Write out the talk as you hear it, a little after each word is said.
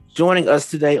Joining us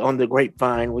today on the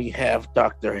Grapevine, we have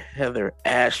Dr. Heather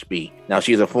Ashby. Now,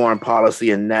 she's a foreign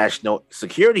policy and national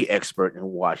security expert in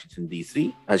Washington,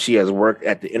 D.C. She has worked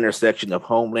at the intersection of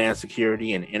Homeland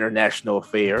Security and International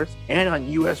Affairs and on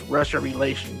U.S.-Russia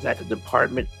relations at the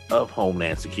Department of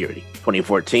Homeland Security.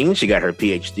 2014, she got her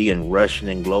PhD in Russian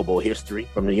and Global History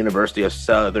from the University of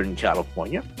Southern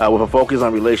California, with a focus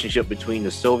on relationship between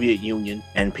the Soviet Union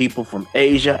and people from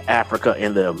Asia, Africa,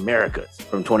 and the Americas.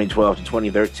 From 2012 to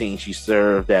 2013, she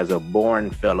served as a Bourne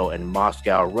Fellow in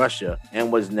Moscow, Russia,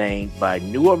 and was named by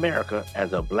New America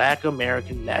as a Black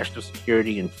American National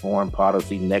Security and Foreign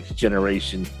Policy Next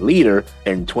Generation Leader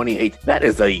in 2018. That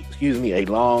is a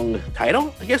long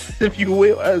title, I guess, if you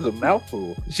will, as a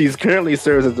mouthful. She's currently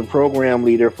serves as the program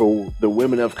leader for the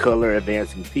Women of Color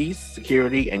Advancing Peace,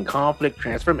 Security, and Conflict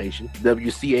Transformation,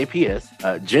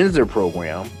 WCAPS, Gender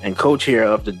Program, and co-chair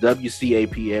of the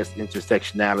WCAPS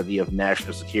Intersectionality of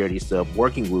National Security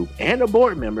Sub-Working Group, and a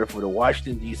board member for the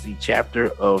Washington, D.C. chapter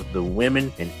of the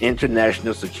Women in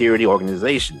International Security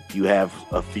Organization. You have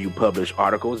a few published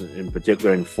articles, in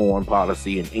particular in Foreign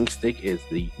Policy and Inkstick is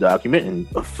the document. And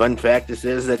a fun fact, it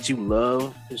says that you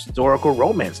love historical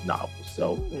romance novels.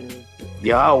 So,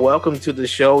 y'all, welcome to the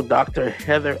show, Dr.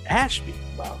 Heather Ashby.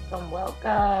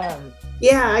 Welcome.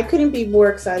 Yeah, I couldn't be more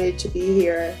excited to be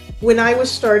here. When I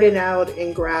was starting out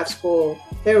in grad school,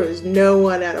 there was no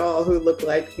one at all who looked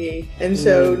like me. And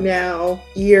so now,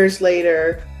 years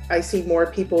later, I see more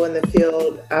people in the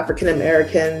field, African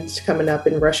Americans coming up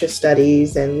in Russia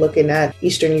studies and looking at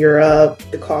Eastern Europe,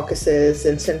 the Caucasus,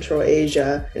 and Central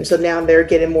Asia. And so now they're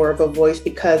getting more of a voice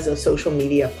because of social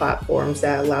media platforms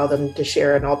that allow them to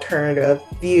share an alternative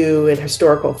view and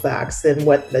historical facts than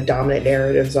what the dominant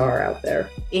narratives are out there.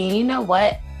 And you know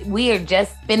what? We are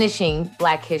just finishing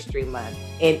Black History Month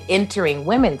and entering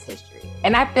Women's History.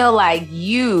 And I feel like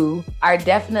you are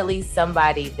definitely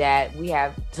somebody that we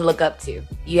have to look up to.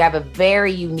 You have a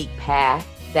very unique path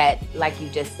that, like you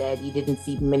just said, you didn't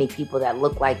see many people that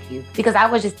look like you. Because I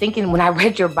was just thinking when I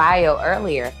read your bio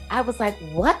earlier, I was like,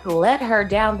 what led her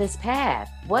down this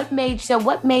path? What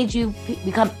made you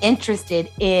become interested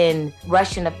in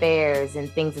Russian affairs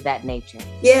and things of that nature?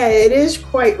 Yeah, it is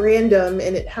quite random,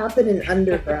 and it happened in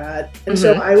undergrad. And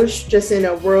so I was just in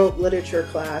a world literature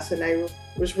class, and I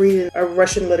was reading a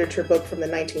Russian literature book from the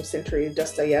 19th century,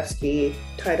 Dostoevsky,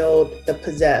 titled The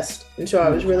Possessed. And so I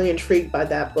was really intrigued by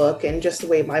that book and just the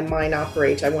way my mind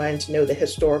operates. I wanted to know the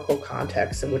historical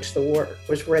context in which the work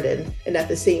was written. And at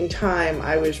the same time,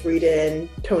 I was reading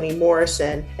Toni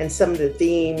Morrison, and some of the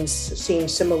themes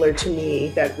seemed similar to me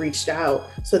that reached out.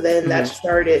 So then that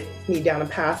started me down a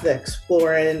path of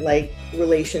exploring like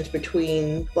relations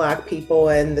between Black people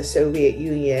and the Soviet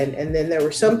Union. And then there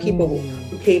were some people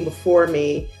who came before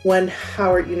me. One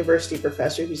Howard University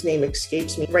professor whose name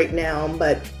escapes me right now,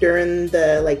 but during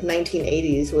the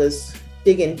 1980s was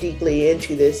digging deeply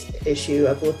into this issue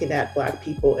of looking at Black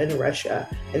people in Russia.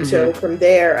 And so from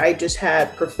there, I just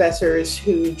had professors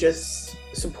who just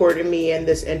supported me in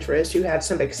this interest, who had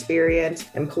some experience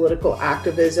in political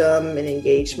activism and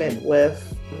engagement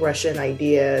with Russian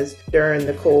ideas during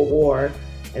the Cold War.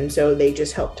 And so they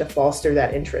just helped to foster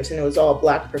that interest. And it was all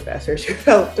Black professors who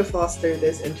helped to foster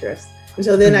this interest. And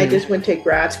so then I just went to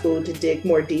grad school to dig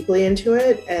more deeply into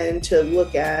it and to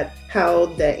look at how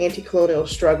the anti-colonial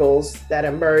struggles that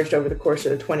emerged over the course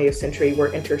of the 20th century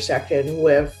were intersecting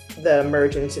with the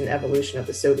emergence and evolution of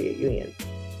the Soviet Union.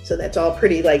 So that's all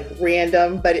pretty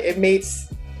random, but it makes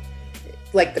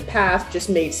the path just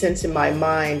made sense in my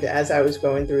mind as I was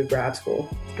going through grad school.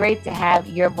 It's great to have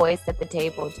your voice at the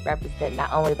table to represent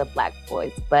not only the Black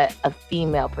voice, but a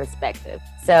female perspective.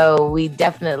 So we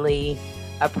definitely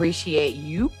appreciate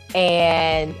you,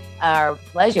 and our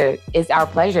pleasure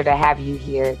to have you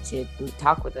here to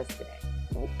talk with us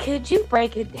today. Could you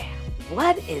break it down?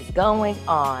 What is going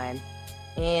on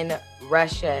in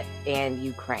Russia and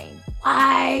Ukraine?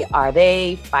 Why are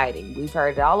they fighting? We've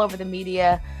heard it all over the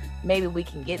media. Maybe we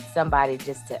can get somebody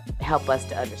just to help us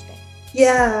to understand.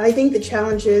 Yeah, I think the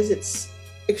challenge is it's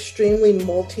extremely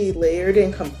multi-layered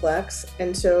and complex.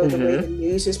 And so the way the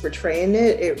news is portraying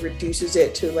it, it reduces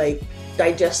it to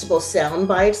digestible sound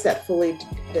bites that fully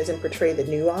doesn't portray the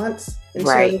nuance. And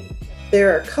so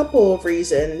there are a couple of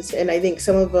reasons, and I think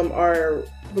some of them are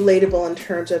relatable in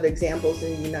terms of examples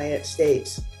in the United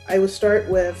States. I will start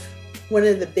with one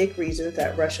of the big reasons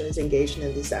that Russia is engaged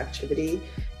in this activity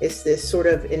is this sort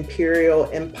of imperial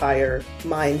empire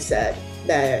mindset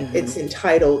that it's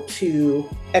entitled to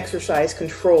exercise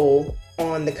control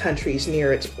on the countries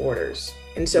near its borders.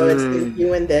 And so it's been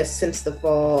doing this since the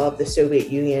fall of the Soviet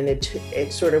Union.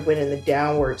 It sort of went in the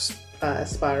downward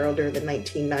spiral during the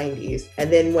 1990s.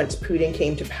 And then once Putin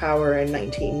came to power in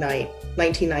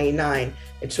 1999,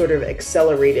 it sort of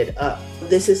accelerated up.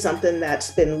 This is something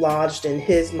that's been lodged in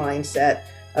his mindset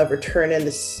of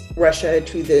returning Russia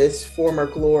to this former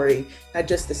glory, not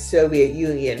just the Soviet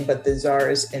Union, but the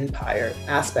Tsar's empire,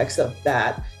 aspects of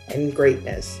that and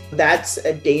greatness. That's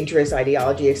a dangerous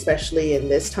ideology, especially in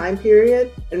this time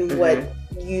period. And what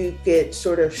you could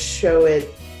sort of show it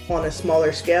on a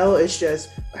smaller scale is just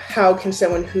how can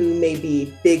someone who may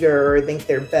be bigger or think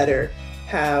they're better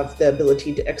have the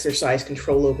ability to exercise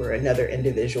control over another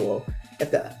individual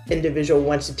if the individual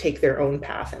wants to take their own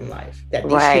path in life, that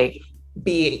they should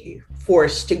be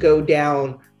forced to go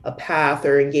down a path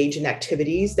or engage in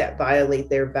activities that violate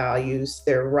their values,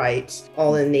 their rights,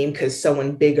 all in the name because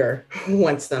someone bigger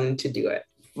wants them to do it.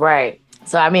 Right.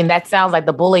 So, I mean, that sounds like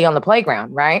the bully on the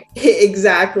playground, right?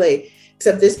 Exactly.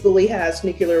 Except this bully has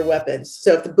nuclear weapons.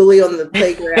 So if the bully on the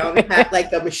playground had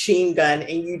like a machine gun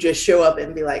and you just show up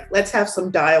and be like, let's have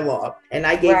some dialogue. And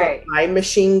I gave up my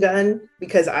machine gun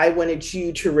because I wanted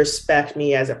you to respect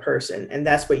me as a person. And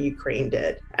that's what Ukraine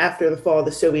did. After the fall of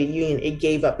the Soviet Union, it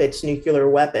gave up its nuclear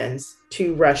weapons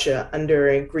to Russia under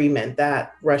agreement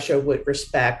that Russia would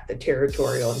respect the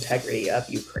territorial integrity of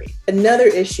Ukraine. Another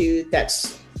issue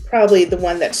that's probably the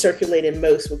one that circulated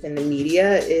most within the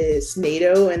media is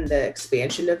NATO and the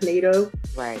expansion of NATO.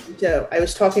 Right. So I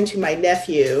was talking to my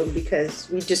nephew because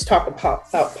we just talk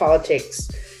about politics,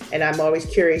 and I'm always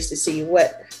curious to see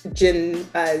what Gen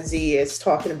Z is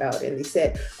talking about. And he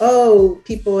said, oh,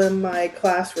 people in my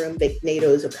classroom think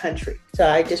NATO is a country. So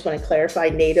I just want to clarify,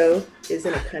 NATO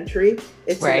isn't a country.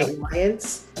 It's an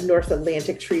alliance, a North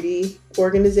Atlantic Treaty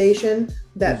Organization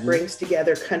that brings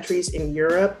together countries in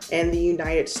Europe and the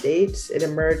United States. It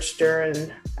emerged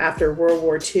after World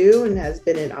War II and has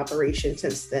been in operation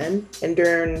since then. And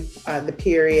during the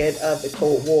period of the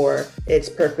Cold War, its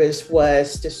purpose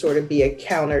was to sort of be a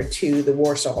counter to the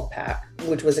Warsaw Pact,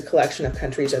 which was a collection of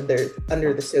countries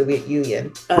under the Soviet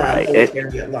Union,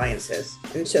 military alliances.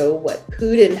 And so what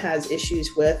Putin has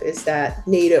issues with is that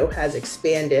NATO has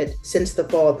expanded since the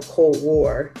fall of the Cold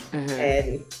War,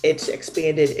 and it's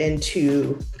expanded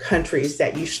into countries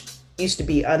that used to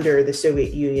be under the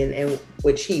Soviet Union, and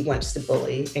which he wants to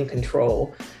bully and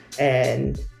control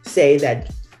and say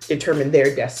that determine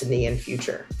their destiny and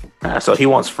future. So he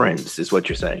wants friends, is what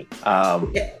you're saying.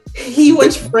 He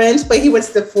wants friends, but he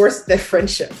wants to force their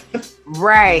friendship.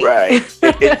 Right.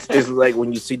 It's like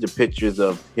when you see the pictures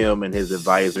of him and his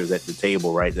advisors at the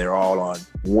table, right? They're all on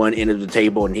one end of the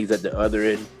table and he's at the other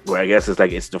end, where I guess it's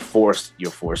like it's the force,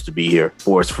 you're forced to be here,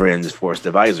 forced friends, forced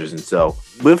advisors. And so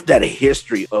with that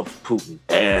history of Putin,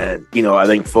 and, you know, I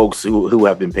think folks who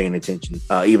have been paying attention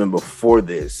even before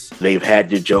this, they've had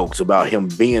the jokes about him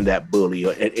being that bully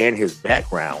and his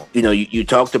background. You know, you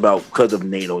talked about because of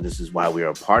NATO, this is why we're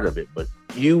a part of it, but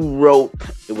you wrote,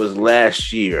 it was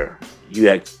last year, you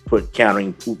had put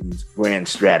Countering Putin's Grand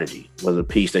Strategy was a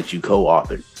piece that you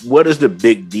co-authored. What is the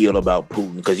big deal about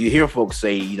Putin? Because you hear folks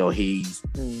say, you know, he's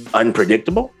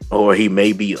unpredictable, or he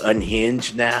may be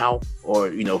unhinged now, or,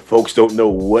 you know, folks don't know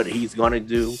what he's going to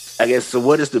do. I guess, so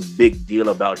what is the big deal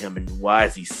about him and why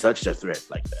is he such a threat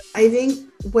like that? I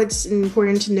think what's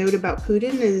important to note about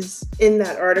Putin is in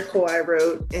that article I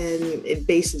wrote, and it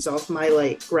bases off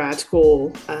my grad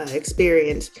school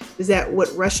experience, is that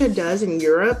what Russia does in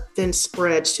Europe then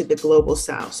spreads to the global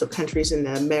south. So countries in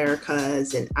the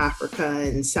Americas and Africa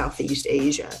and Southeast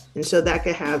Asia. And so that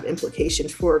could have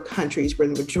implications for countries where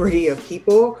the majority of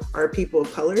people are people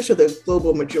of color, so the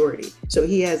global majority. So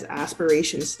he has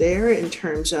aspirations there in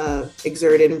terms of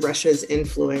exerting Russia's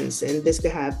influence, and this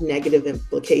could have negative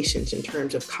implications in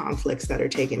terms of conflicts that are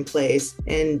taking place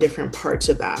in different parts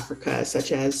of Africa,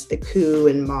 such as the coup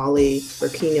in Mali,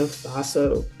 Burkina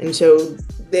Faso. And so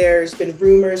there's been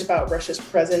rumors about Russia's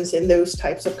presence in those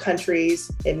types of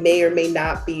countries. It may or may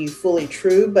not be fully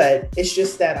true, but it's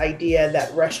just that idea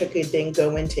that Russia could then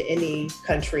go into any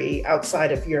country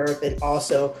outside of Europe and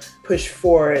also push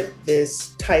forward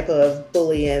this type of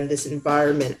bullying, this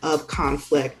environment of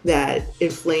conflict that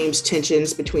inflames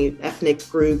tensions between ethnic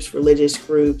groups, religious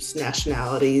groups,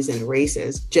 nationalities, and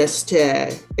races, just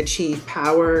to achieve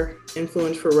power,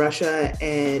 influence for Russia,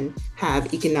 and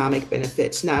have economic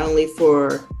benefits, not only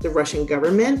for the Russian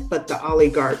government, but the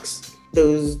oligarchs,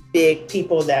 those big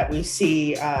people that we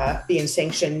see being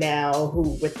sanctioned now,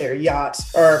 who with their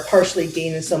yachts are partially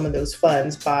gaining some of those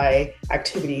funds by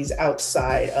activities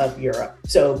outside of Europe.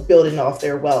 So building off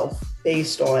their wealth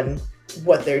based on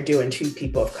what they're doing to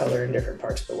people of color in different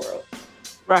parts of the world.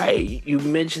 Right. You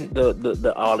mentioned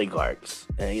the oligarchs.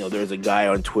 And, you know, there's a guy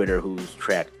on Twitter who's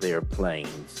tracked their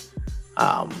planes,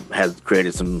 has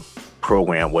created some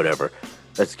program, whatever,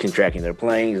 that's tracking their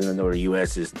planes, and I know the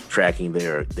U.S. is tracking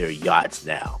their yachts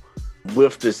now.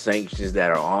 With the sanctions that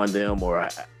are on them, or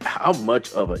how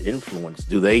much of an influence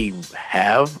do they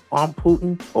have on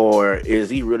Putin, or is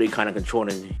he really kind of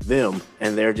controlling them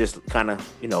and they're just kind of,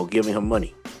 giving him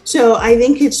money? So I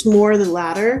think it's more the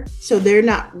latter. So they're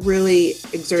not really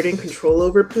exerting control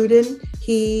over Putin.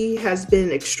 He has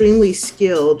been extremely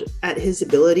skilled at his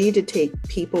ability to take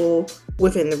people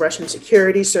within the Russian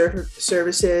security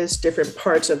services, different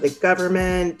parts of the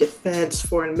government, defense,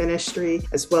 foreign ministry,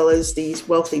 as well as these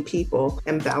wealthy people,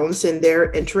 and balance in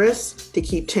their interests to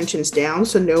keep tensions down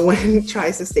so no one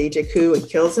tries to stage a coup and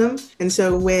kills him. And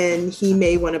so when he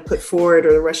may want to put forward,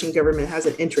 or the Russian government has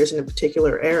an interest in a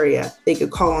particular area, they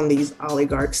could call on these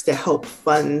oligarchs to help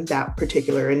fund that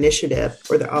particular initiative,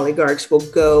 or the oligarchs will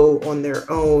go on their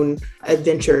own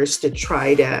adventures to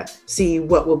try to see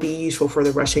what will be useful for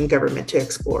the Russian government to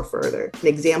explore further. An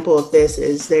example of this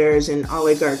is there's an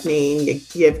oligarch named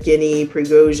Yevgeny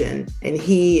Prigozhin, and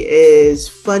he is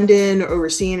funding,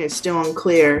 overseeing, it's still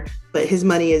unclear, but his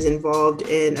money is involved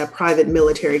in a private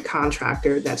military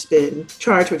contractor that's been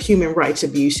charged with human rights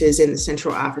abuses in the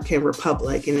Central African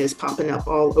Republic and is popping up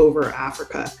all over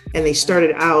Africa. And they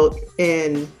started out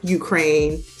in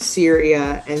Ukraine,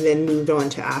 Syria, and then moved on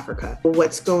to Africa.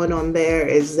 What's going on there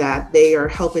is that they are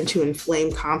helping to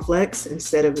inflame conflicts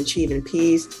instead of achieving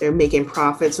peace. They're making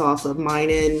profits off of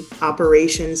mining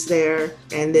operations there.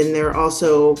 And then they're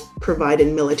also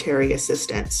providing military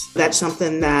assistance. That's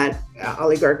something that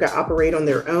oligarchs operate on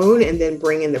their own, and then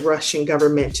bring in the Russian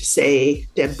government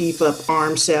to beef up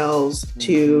arm cells,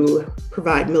 to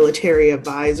provide military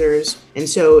advisors. And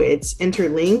so it's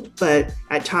interlinked, but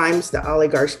at times the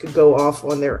oligarchs could go off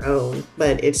on their own.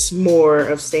 But it's more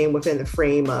of staying within the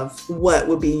frame of what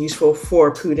would be useful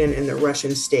for Putin and the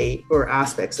Russian state, or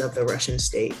aspects of the Russian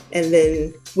state. And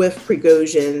then with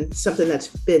Prigozhin, something that's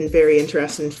been very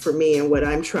interesting for me and what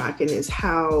I'm tracking is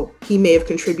how he may have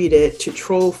contributed to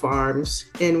troll farms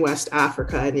in West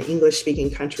Africa and the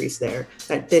English-speaking countries there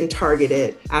that then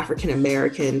targeted African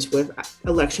Americans with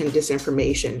election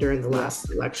disinformation during the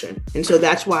last election. And so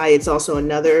that's why it's also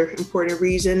another important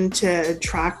reason to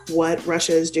track what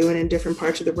Russia is doing in different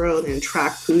parts of the world and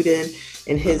track Putin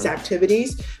and his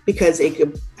activities, because it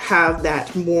could have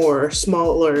that more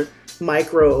smaller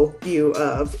micro view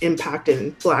of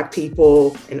impacting Black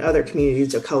people and other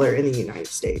communities of color in the United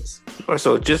States.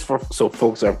 So just so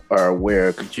folks are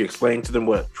aware, could you explain to them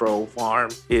what troll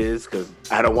farm is? Because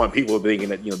I don't want people thinking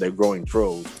that, they're growing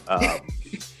trolls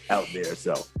out there.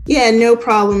 So yeah, no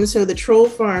problem. So the troll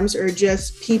farms are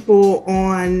just people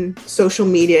on social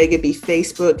media. It could be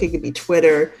Facebook, it could be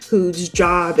Twitter, whose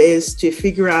job is to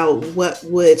figure out what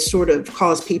would sort of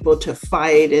cause people to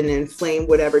fight and inflame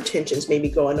whatever tensions may be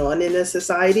going on in a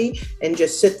society, and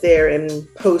just sit there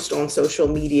and post on social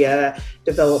media,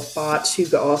 develop bots who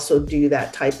could also do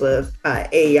that type of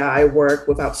AI work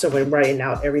without someone writing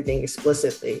out everything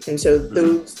explicitly. And so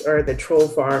those are the troll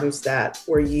farms that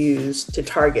were used to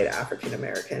target African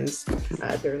Americans.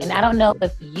 And I don't know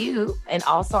if you and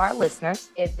also our listeners,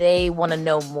 if they want to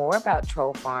know more about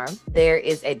troll farm, there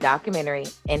is a documentary,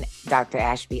 and Dr.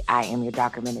 Ashby, I am your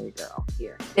documentary girl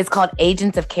here. It's called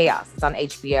Agents of Chaos. It's on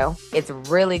HBO. It's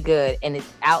really good, and it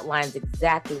outlines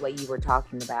exactly what you were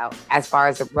talking about as far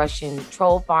as the Russian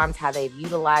troll farms, how they've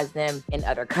utilized them in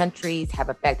other countries, have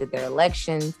affected their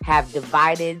elections, have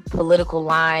divided political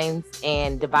lines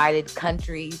and divided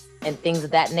countries and things of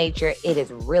that nature. It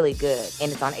is really good,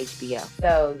 and it's on HBO.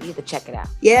 So you have to check it out.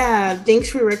 Yeah,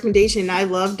 thanks for the recommendation. I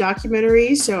love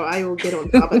documentaries, so I will get on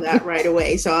top of that right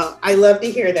away. So I love to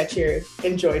hear that you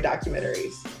enjoy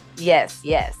documentaries. Yes.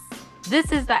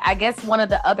 This is, I guess, one of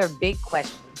the other big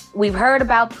questions. We've heard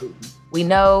about Putin. We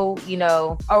know,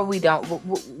 or we don't.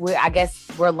 I guess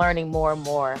we're learning more and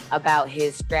more about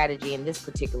his strategy in this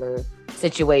particular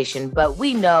situation. But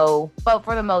we know, but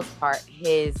for the most part,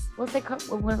 his, we're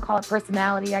going to call it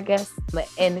personality, I guess.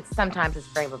 And sometimes his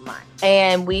frame of mind.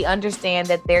 And we understand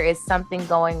that there is something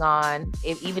going on,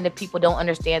 even if people don't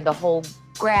understand the whole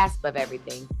grasp of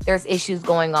everything. There's issues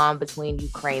going on between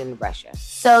Ukraine and Russia.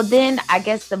 So then I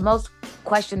guess the most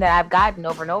question that I've gotten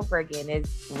over and over again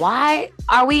is, why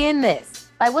are we in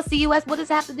this? Like, what's the U.S.? What does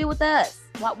it have to do with us?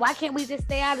 Why can't we just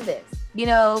stay out of this?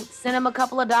 Send them a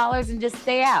couple of dollars and just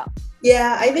stay out.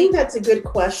 Yeah, I think that's a good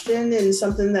question, and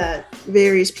something that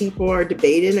various people are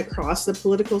debating across the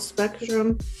political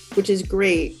spectrum, which is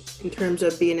great in terms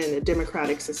of being in a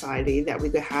democratic society, that we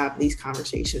could have these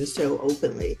conversations so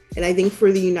openly. And I think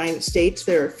for the United States,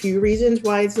 there are a few reasons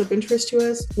why it's of interest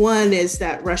to us. One is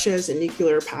that Russia is a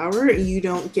nuclear power. You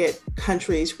don't get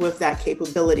countries with that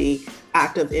capability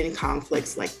active in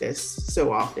conflicts like this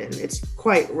so often. It's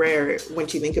quite rare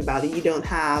once you think about it. You don't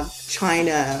have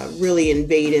China really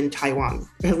invading Taiwan,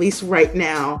 at least right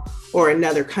now, or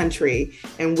another country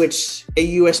in which a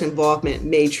U.S. involvement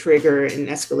may trigger and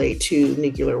escalate to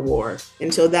nuclear war.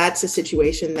 And so that's a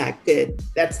situation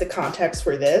that's the context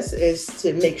for this, is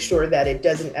to make sure that it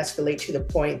doesn't escalate to the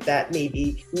point that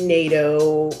maybe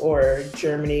NATO or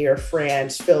Germany or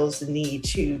France feels the need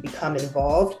to become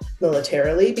involved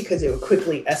militarily, because it would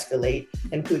quickly escalate.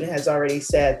 And Putin has already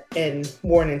said in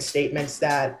warning statements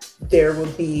that there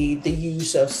would be the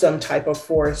use of some type of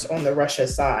force on the Russia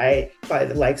side by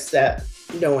the likes that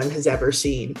no one has ever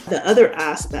seen. The other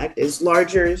aspect is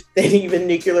larger than even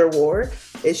nuclear war.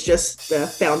 It's just the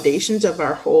foundations of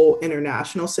our whole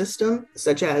international system,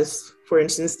 such as, for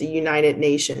instance, the United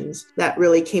Nations. That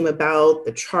really came about,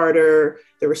 the charter,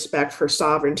 the respect for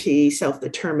sovereignty,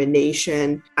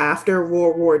 self-determination after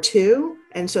World War II.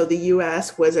 And so the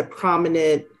US was a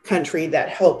prominent country that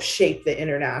helped shape the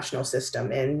international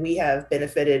system. And we have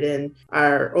benefited in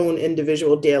our own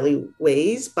individual daily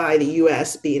ways by the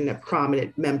US being a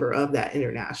prominent member of that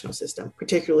international system,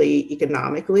 particularly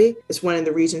economically. It's one of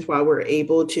the reasons why we're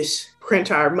able to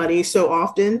print our money so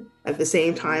often at the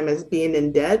same time as being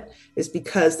in debt, is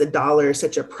because the dollar is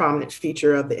such a prominent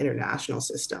feature of the international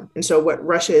system. And so what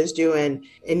Russia is doing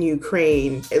in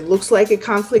Ukraine, it looks like a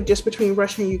conflict just between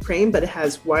Russia and Ukraine, but it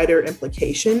has wider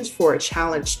implications for a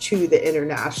challenge to the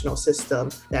international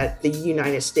system that the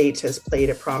United States has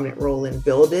played a prominent role in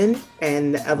building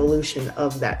and the evolution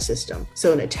of that system.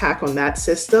 So an attack on that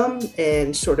system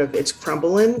and sort of its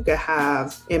crumbling could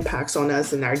have impacts on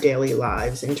us in our daily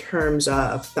lives in terms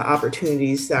of the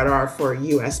opportunities that are for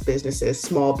U.S. businesses,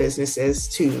 small businesses,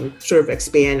 to sort of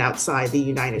expand outside the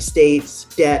United States,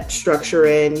 debt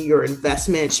structuring, your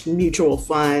investments, mutual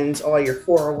funds, all your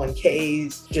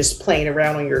 401ks, just playing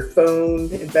around on your phone,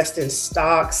 invest in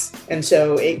stocks. And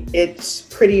so it's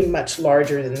pretty much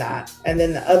larger than that. And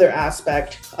then the other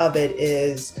aspect of it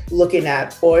is looking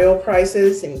at oil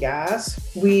prices and gas.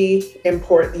 The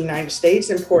United States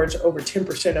imports over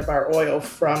 10% of our oil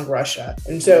from Russia.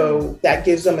 And so that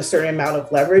gives them a certain amount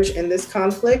of leverage in this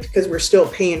conflict, because we're still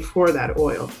paying for that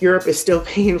oil. Europe is still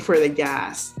paying for the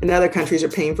gas, and other countries are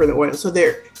paying for the oil. So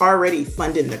they're already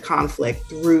funding the conflict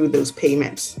through those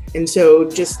payments. And so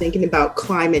just thinking about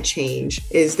climate change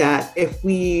is that if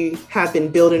we have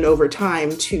been building over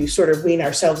time to sort of wean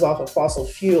ourselves off of fossil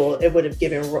fuel, it would have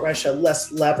given Russia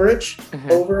less leverage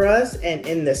over us and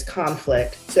in this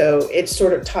conflict. So it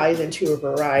sort of ties into a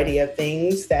variety of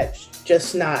things that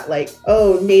just not like,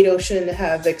 oh, NATO shouldn't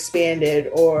have expanded,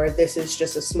 or this is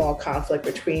just a small conflict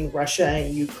between Russia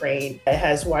and Ukraine. It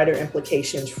has wider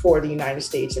implications for the United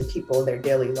States and people in their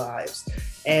daily lives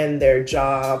and their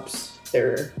jobs,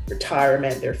 their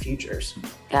retirement, their futures.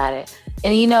 Got it.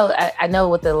 And I know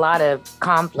with a lot of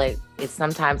conflict, it's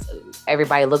sometimes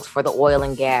everybody looks for the oil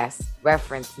and gas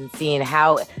reference and seeing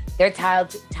how they're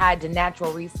tied to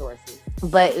natural resources.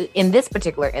 But in this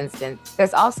particular instance,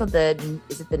 there's also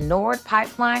is it the Nord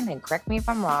pipeline? And correct me if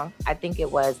I'm wrong. I think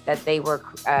it was that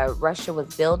Russia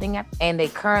was building it, and they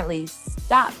currently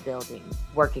stopped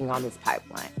working on this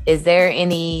pipeline. Is there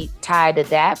any tie to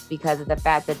that because of the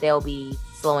fact that they'll be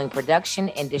slowing production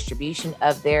and distribution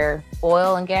of their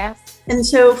oil and gas? And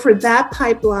so for that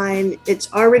pipeline,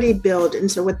 it's already built. And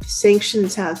so what the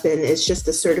sanctions have been is just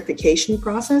the certification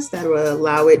process that will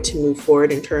allow it to move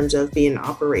forward in terms of being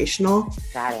operational.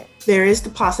 Got it. There is the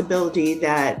possibility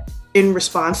that in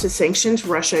response to sanctions,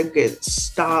 Russia could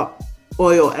stop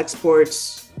oil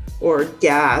exports or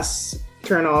gas,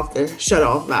 turn off the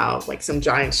shutoff valve, like some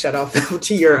giant shutoff valve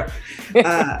to Europe,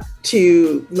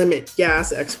 to limit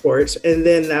gas exports. And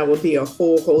then that will be a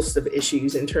whole host of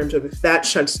issues in terms of if that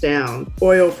shuts down,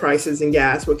 oil prices and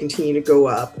gas will continue to go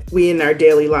up. We in our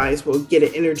daily lives will get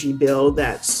an energy bill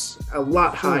that's a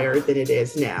lot higher than it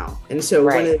is now. And so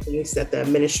one of the things that the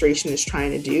administration is trying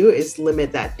to do is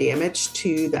limit that damage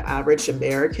to the average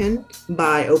American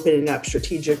by opening up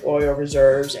strategic oil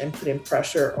reserves and putting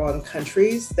pressure on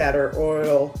countries that are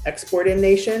oil exporting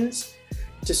nations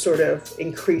to sort of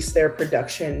increase their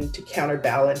production to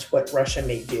counterbalance what Russia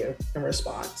may do in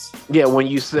response. Yeah, when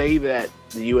you say that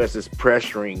the U.S. is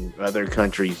pressuring other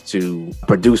countries to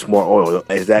produce more oil,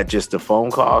 is that just a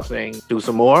phone call saying do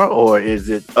some more, or is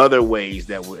it other ways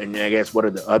and I guess what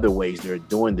are the other ways they're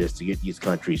doing this to get these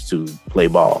countries to play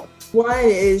ball? One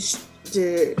is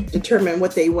to determine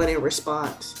what they want in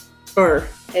response, or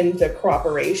in the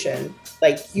cooperation.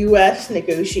 Like U.S.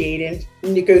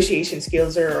 negotiation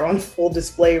skills are on full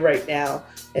display right now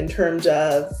in terms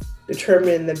of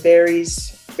determining the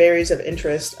berries of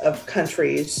interest of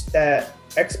countries that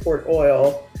export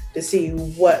oil to see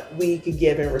what we could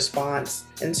give in response.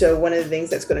 And so one of the things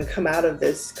that's going to come out of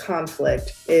this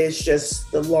conflict is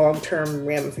just the long-term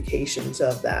ramifications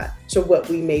of that. So what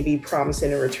we may be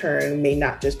promising in return may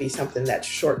not just be something that's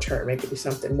short-term, it could be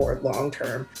something more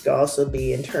long-term. It could also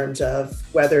be in terms of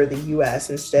whether the US,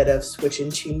 instead of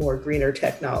switching to more greener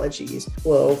technologies,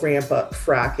 will ramp up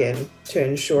fracking to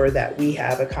ensure that we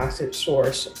have a constant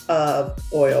source of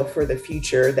oil for the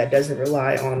future that doesn't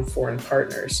rely on foreign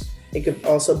partners. It could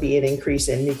also be an increase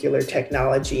in nuclear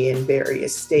technology in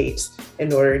various states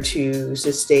in order to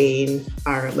sustain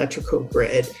our electrical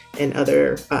grid and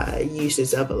other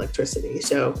uses of electricity.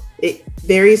 So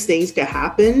various things could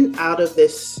happen out of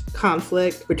this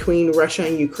conflict between Russia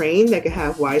and Ukraine that could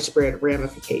have widespread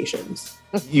ramifications.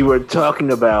 You were talking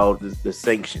about the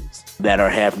sanctions that are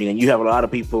happening, and you have a lot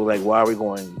of people like,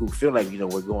 who feel like,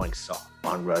 we're going soft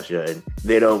on Russia, and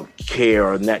they don't care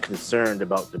or not concerned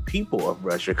about the people of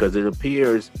Russia, because it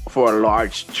appears for a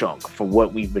large chunk, from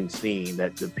what we've been seeing,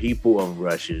 that the people of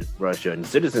Russia and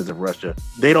citizens of Russia,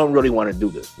 they don't really want to do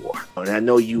this war. And I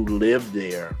know you lived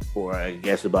there for, I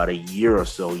guess, about a year or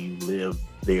so. You lived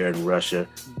there in Russia.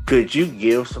 Could you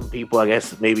give some people, I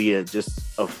guess, maybe just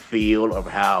a feel of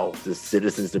how the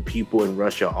citizens, the people in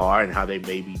Russia are, and how they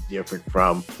may be different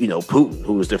from, Putin,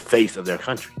 who is the face of their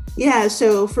country? Yeah,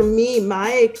 so for me,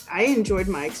 I enjoyed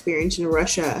my experience in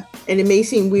Russia. And it may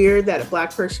seem weird that a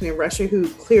Black person in Russia who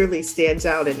clearly stands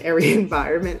out in every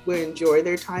environment would enjoy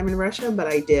their time in Russia, but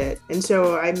I did. And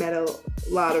so I met a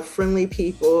lot of friendly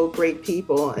people, great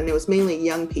people, and it was mainly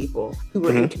young people who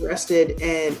were interested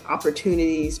in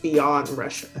opportunities beyond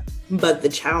Russia. But the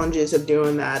challenges of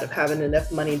doing that, of having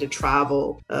enough money to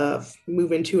travel, of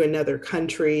moving to another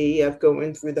country, of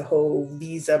going through the whole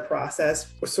visa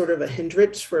process was sort of a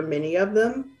hindrance for many of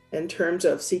them in terms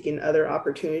of seeking other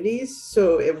opportunities.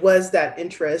 So it was that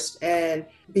interest and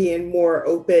being more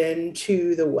open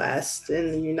to the West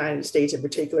and the United States in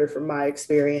particular, from my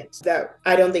experience, that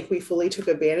I don't think we fully took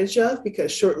advantage of,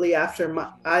 because shortly after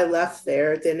I left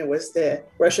there, then it was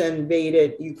Russia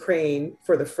invaded Ukraine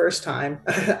for the first time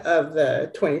of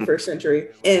the 21st century.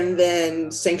 And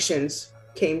then sanctions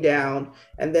came down.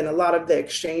 And then a lot of the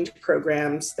exchange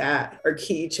programs that are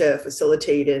key to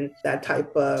facilitating that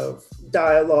type of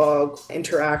dialogue,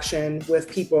 interaction with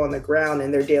people on the ground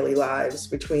in their daily lives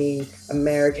between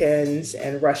Americans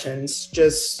and Russians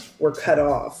just were cut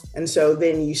off. And so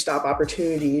then you stop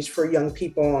opportunities for young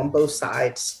people on both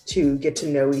sides to get to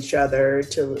know each other,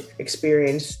 to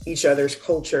experience each other's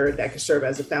culture that could serve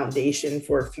as a foundation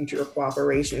for future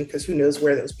cooperation, because who knows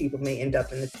where those people may end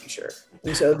up in the future.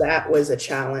 And so that was a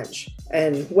challenge.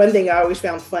 And one thing I always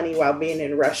found funny while being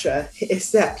in Russia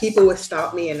is that people would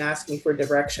stop me and ask me for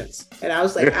directions. And I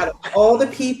was like, out of all the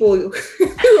people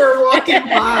who are walking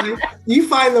by, you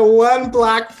find the one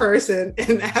Black person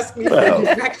and ask me for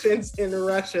directions in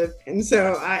Russian. And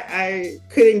so I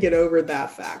couldn't get over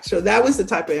that fact. So that was the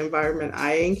type of environment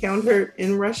I encountered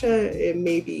in Russia. It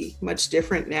may be much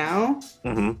different now,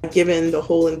 given the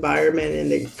whole environment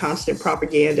and the constant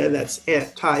propaganda that's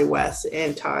anti-West,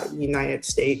 anti-United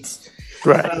States.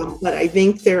 Right. But I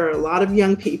think there are a lot of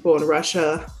young people in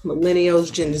Russia,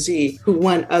 millennials, Gen Z, who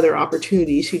want other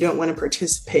opportunities, who don't want to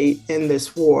participate in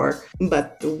this war.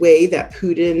 But the way that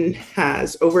Putin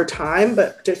has over time,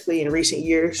 but particularly in recent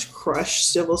years,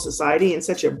 crushed civil society in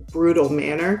such a brutal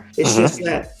manner, it's just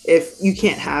that if you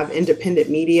can't have independent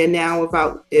media now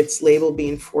without its label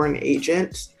being foreign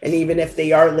agent, and even if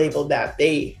they are labeled that,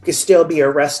 they could still be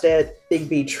arrested. They'd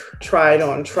be tried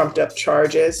on trumped up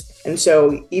charges. And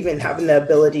so even having the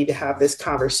ability to have this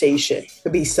conversation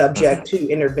could be subject to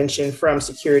intervention from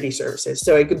security services.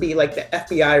 So it could be like the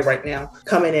FBI right now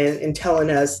coming in and telling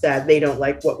us that they don't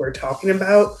like what we're talking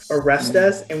about, arrest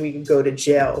us, and we can go to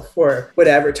jail for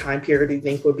whatever time period you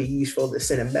think would be useful to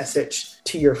send a message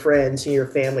to your friends and your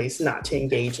families not to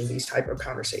engage in these type of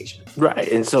conversations. Right.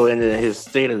 And so in his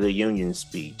State of the Union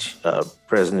speech,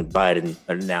 President Biden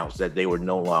announced that they would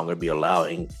no longer be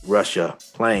allowing Russia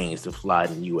planes to fly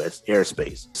in U.S.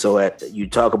 airspace. So you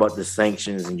talk about the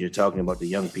sanctions, and you're talking about the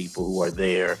young people who are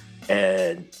there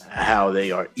and how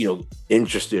they are,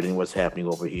 interested in what's happening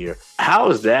over here. How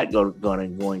is that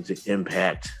going to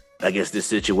impact, I guess, this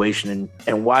situation,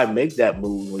 and why make that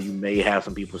move when you may have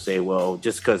some people say, well,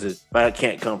 just because if I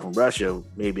can't come from Russia,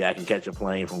 maybe I can catch a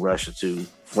plane from Russia to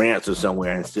France or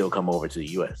somewhere and still come over to the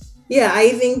U.S.? Yeah, I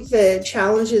think the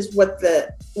challenge is what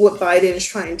Biden is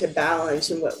trying to balance,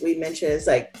 and what we mentioned is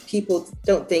like people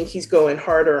don't think he's going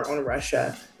harder on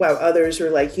Russia, while others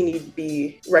are like, you need to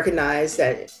be recognized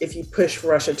that if you push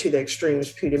Russia to the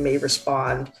extremes, Putin may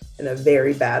respond in a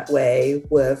very bad way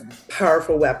with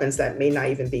powerful weapons that may not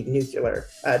even be nuclear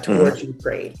towards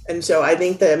Ukraine. And so I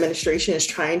think the administration is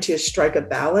trying to strike a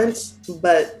balance,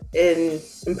 but in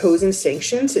imposing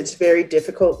sanctions, it's very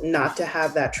difficult not to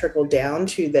have that trickle down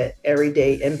to the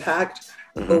everyday impact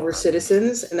over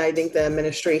citizens. And I think the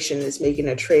administration is making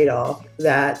a trade-off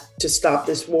that to stop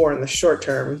this war in the short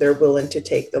term, they're willing to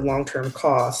take the long-term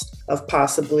cost of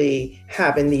possibly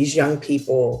having these young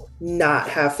people not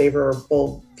have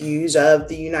favorable views of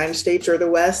the United States or the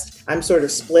West. I'm sort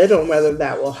of split on whether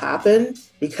that will happen,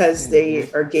 because they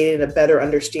are gaining a better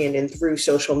understanding through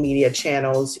social media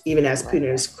channels, even as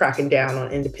Putin is cracking down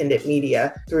on independent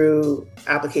media through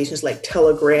applications like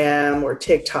Telegram or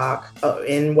TikTok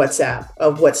and WhatsApp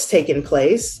of what's taken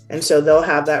place. And so they'll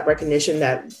have that recognition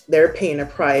that they're paying a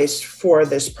price for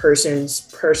this person's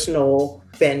personal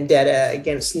vendetta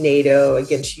against NATO,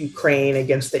 against Ukraine,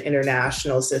 against the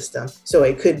international system. So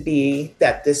it could be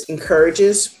that this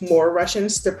encourages more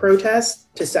Russians to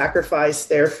protest, to sacrifice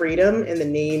their freedom in the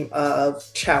name of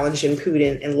challenging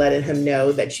Putin and letting him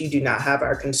know that you do not have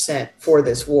our consent for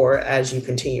this war as you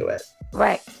continue it.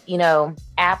 Right. You know,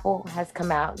 Apple has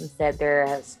come out and said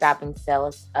they're stopping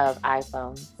sales of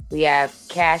iPhones. We have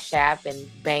Cash App and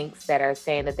banks that are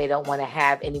saying that they don't want to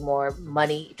have any more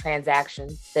money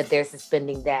transactions, that they're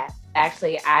suspending that.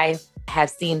 Actually, I have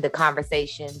seen the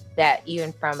conversation that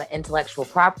even from an intellectual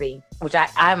property, which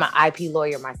I'm an IP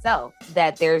lawyer myself,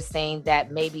 that they're saying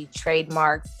that maybe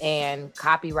trademarks and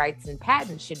copyrights and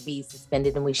patents should be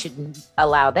suspended and we shouldn't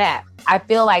allow that. I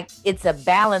feel like it's a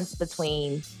balance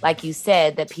between, like you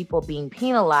said, that people being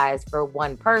penalized for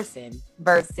one person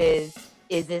versus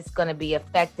is this going to be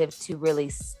effective to really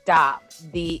stop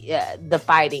the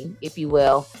fighting, if you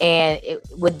will? And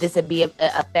would this be an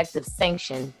effective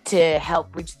sanction to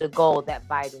help reach the goal that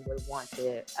Biden would want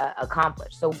to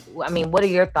accomplish? So, I mean, what are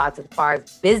your thoughts as far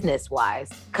as business-wise,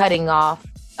 cutting off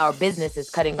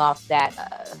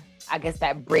that, I guess,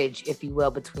 that bridge, if you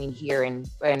will, between here and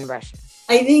Russia?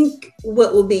 I think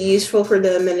what will be useful for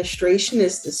the administration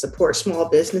is to support small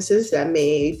businesses that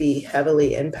may be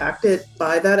heavily impacted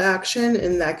by that action.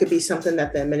 And that could be something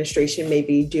that the administration may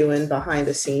be doing behind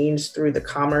the scenes through the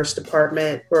Commerce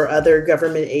Department or other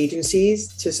government agencies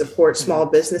to support small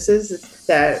businesses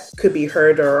that could be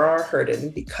hurt or are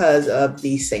hurting because of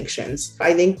these sanctions.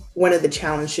 I think one of the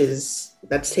challenges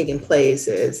that's taking place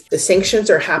is the sanctions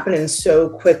are happening so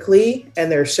quickly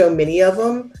and there are so many of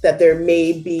them that there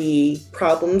may be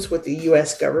problems with the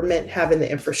US government having the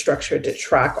infrastructure to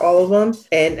track all of them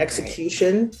and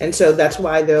execution. And so that's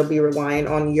why they'll be relying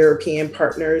on European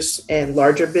partners and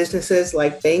larger businesses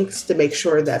like banks to make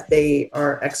sure that they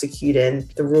are executing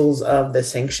the rules of the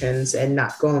sanctions and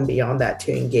not going beyond that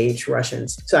to engage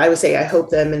Russians. So I would say I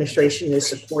hope the administration is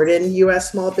supporting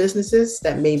US small businesses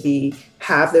that maybe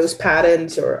have those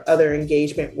patents or other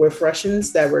engagement with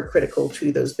Russians that were critical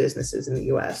to those businesses in the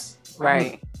US.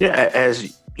 Right. Yeah,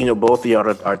 as you know, both of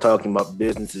y'all are talking about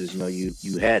businesses. You know,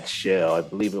 you had Shell, I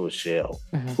believe it was Shell,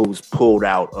 who's pulled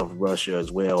out of Russia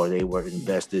as well, or they were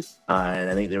invested, and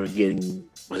I think they were getting,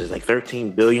 was it like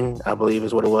 13 billion, I believe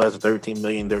is what it was, 13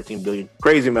 billion,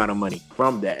 crazy amount of money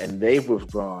from that. And they've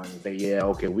withdrawn and say, yeah,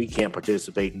 okay, we can't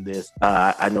participate in this.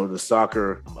 I know the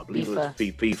soccer, I believe it was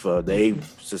FIFA,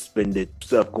 they've suspended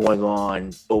stuff going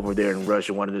on over there in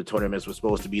Russia. One of the tournaments was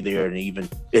supposed to be there. And even,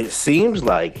 it seems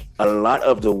like a lot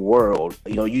of the world,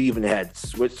 you know, you even had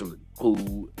Switzerland,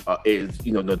 who is,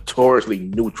 you know, notoriously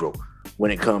neutral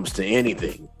when it comes to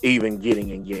anything, even getting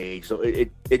engaged. So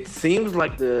it seems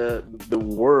like the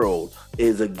world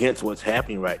is against what's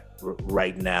happening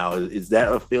right now. Is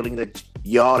that a feeling that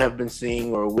y'all have been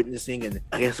seeing or witnessing? And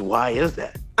I guess why is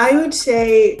that? I would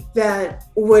say that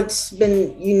what's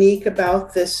been unique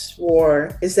about this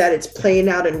war is that it's playing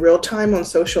out in real time on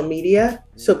social media.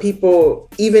 So people,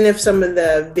 even if some of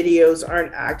the videos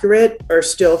aren't accurate, are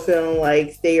still feeling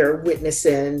like they are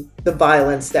witnessing the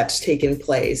violence that's taken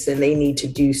place and they need to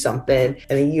do something,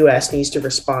 and the US needs to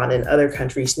respond and other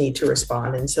countries need to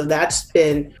respond. And so that's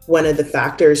been one of the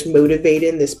factors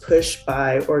motivating this push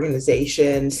by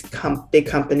organizations, big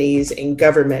companies and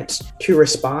governments to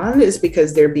respond, is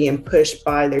because they're being pushed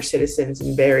by their citizens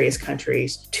in various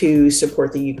countries to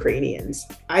support the Ukrainians.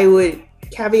 I would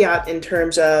caveat in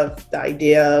terms of the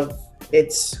idea of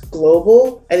it's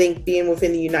global. I think being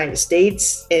within the United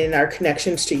States and our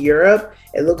connections to Europe,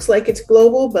 It looks like it's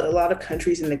global, but a lot of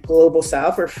countries in the global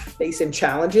south are facing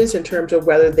challenges in terms of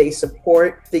whether they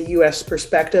support the US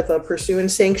perspective of pursuing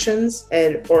sanctions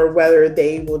or whether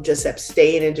they will just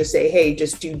abstain and just say, hey,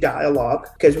 just do dialogue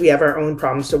because we have our own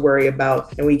problems to worry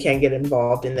about and we can't get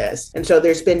involved in this. And so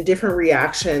there's been different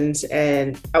reactions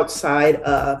and outside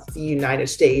of the United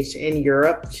States and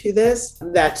Europe to this.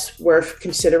 That's worth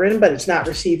considering, but it's not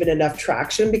receiving enough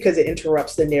traction because it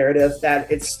interrupts the narrative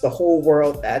that it's the whole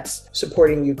world that's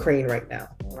supporting Ukraine right now.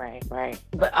 Right.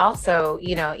 But also,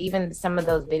 even some of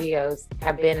those videos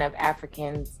have been of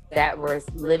Africans that were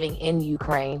living in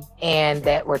Ukraine and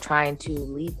that were trying to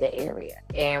leave the area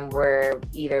and were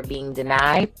either being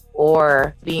denied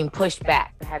or being pushed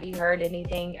back. Have you heard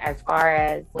anything as far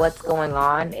as what's going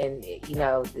on? And,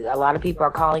 a lot of people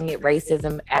are calling it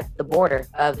racism at the border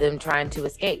of them trying to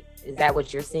escape. Is that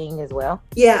what you're seeing as well?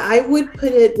 Yeah, I would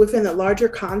put it within the larger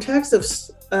context of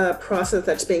a process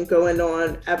that's been going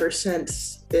on ever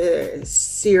since the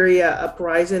Syria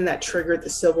uprising that triggered the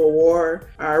civil war,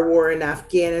 our war in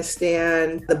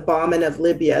Afghanistan, the bombing of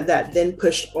Libya that then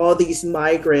pushed all these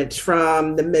migrants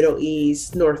from the Middle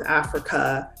East, North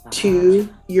Africa to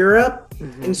Europe.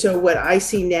 Mm-hmm. And so what I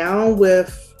see now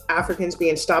with Africans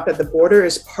being stopped at the border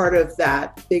is part of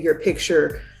that bigger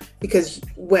picture, because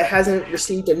what hasn't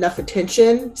received enough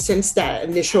attention since that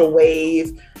initial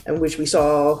wave in which we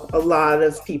saw a lot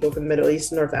of people from the Middle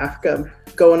East and North Africa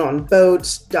going on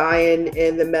boats, dying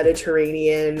in the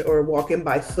Mediterranean or walking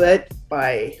by foot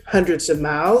by hundreds of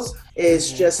miles,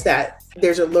 is just that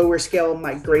there's a lower scale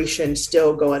migration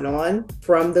still going on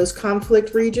from those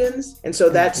conflict regions. And so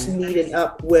that's meeting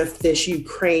up with this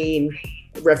Ukraine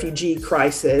refugee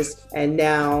crisis, and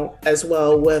now as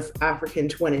well with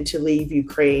Africans wanting to leave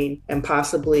Ukraine and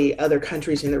possibly other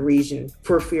countries in the region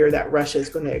for fear that Russia is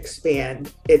going to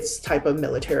expand its type of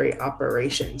military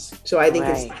operations. So I think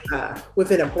it's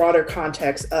within a broader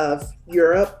context of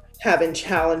Europe having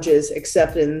challenges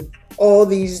accepting all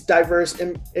these diverse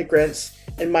immigrants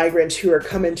and migrants who are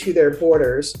coming to their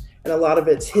borders. And a lot of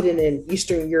it's hidden in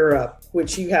Eastern Europe,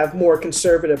 which you have more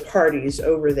conservative parties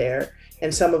over there.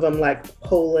 And some of them, like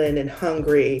Poland and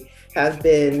Hungary, have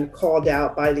been called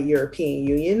out by the European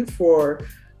Union for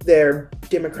their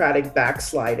democratic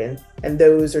backsliding. And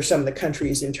those are some of the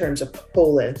countries in terms of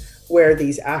Poland where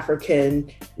these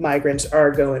African migrants are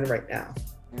going right now.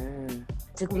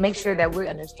 To make sure that we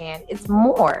understand, it's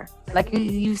more, like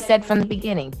you said from the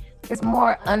beginning, there's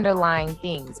more underlying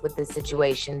things with this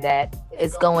situation that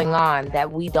is going on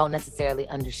that we don't necessarily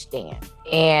understand.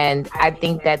 And I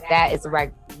think that is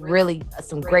really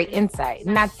some great insight.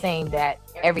 I'm not saying that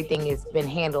everything has been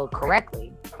handled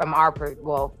correctly from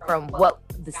from what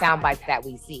the sound bites that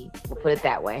we see, we'll put it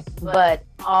that way. But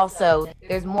also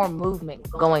there's more movement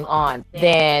going on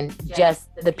than just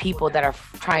the people that are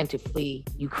trying to flee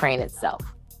Ukraine itself.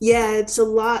 Yeah, it's a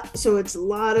lot. So it's a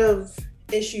lot of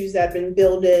issues that have been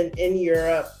building in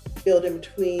Europe, building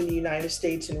between the United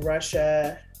States and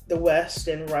Russia, the West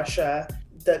and Russia,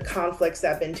 the conflicts that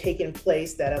have been taking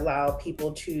place that allow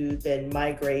people to then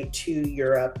migrate to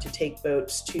Europe, to take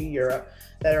boats to Europe,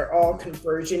 that are all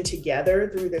converging together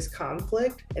through this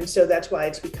conflict. And so that's why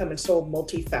it's becoming so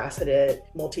multifaceted,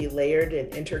 multi-layered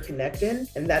and interconnected.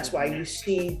 And that's why you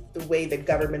see the way the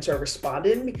governments are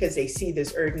responding, because they see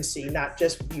this urgency, not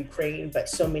just with Ukraine, but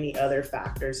so many other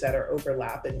factors that are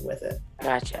overlapping with it.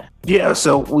 Gotcha. Yeah,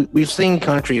 so we've seen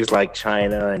countries like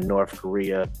China and North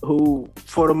Korea who,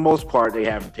 for the most part, they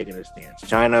haven't taken a stance.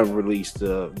 China released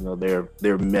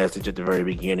their message at the very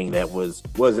beginning that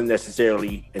wasn't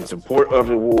necessarily in support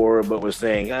of the war, but was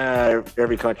saying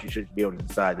every country should be able to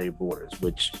decide their borders,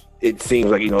 which it seems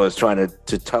like is trying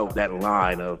to toe that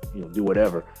line of do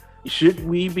whatever. Should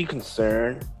we be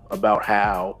concerned about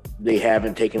how they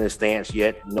haven't taken a stance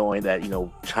yet, knowing that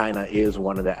China is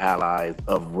one of the allies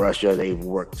of Russia? They've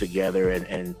worked together,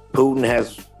 and Putin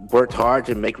has worked hard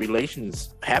to make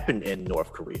relations happen in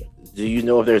North Korea. Do you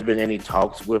know if there's been any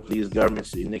talks with these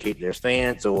governments to indicate their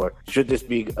stance, or should this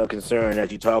be a concern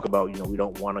as you talk about, we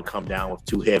don't want to come down with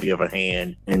too heavy of a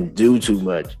hand and do too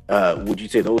much? Would you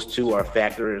say those two are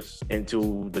factors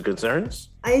into the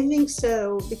concerns? I think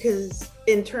so, because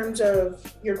in terms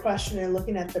of your question and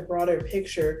looking at the broader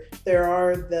picture, there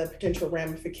are the potential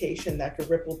ramification that could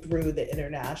ripple through the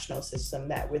international system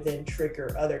that would then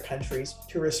trigger other countries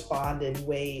to respond in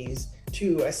ways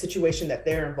to a situation that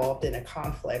they're involved in, a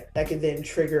conflict that could then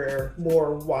trigger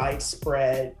more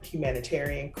widespread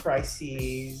humanitarian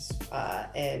crises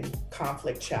and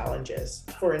conflict challenges.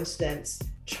 For instance,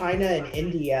 China and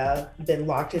India have been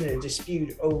locked in a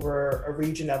dispute over a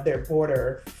region of their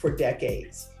border for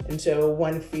decades. And so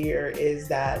one fear is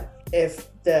that if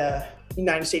the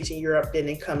United States and Europe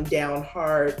didn't come down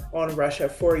hard on Russia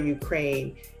for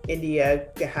Ukraine, India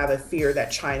could have a fear that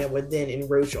China would then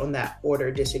encroach on that border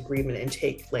disagreement and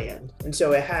take land. And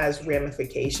so it has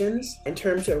ramifications. In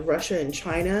terms of Russia and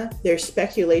China, there's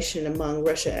speculation among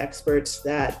Russia experts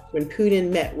that when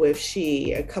Putin met with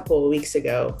Xi a couple of weeks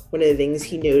ago, one of the things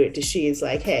he noted to Xi is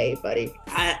like, hey, buddy,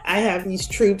 I have these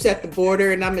troops at the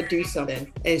border and I'm going to do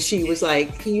something. And Xi was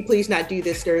like, can you please not do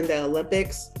this during the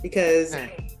Olympics? Because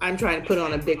I'm trying to put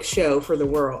on a big show for the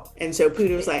world. And so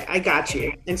Putin was like, I got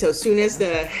you. And so as soon as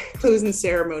the closing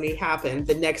ceremony happened,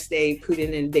 the next day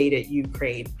Putin invaded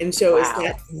Ukraine. And so it's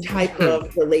that type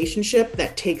of relationship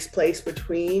that takes place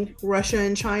between Russia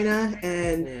and China,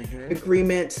 and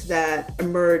agreements that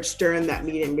emerged during that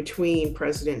meeting between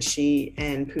President Xi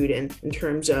and Putin in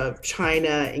terms of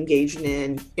China engaging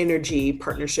in energy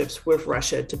partnerships with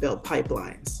Russia to build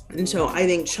pipelines. And so I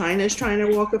think China's trying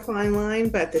to walk a fine line,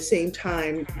 but at the same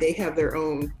time, they have their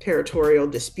own territorial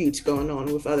disputes going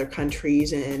on with other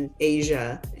countries in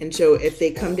Asia. And so if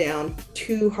they come down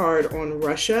too hard on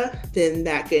Russia, then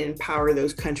that can empower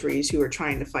those countries who are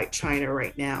trying to fight China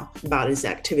right now about its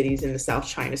activities in the South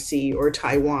China Sea or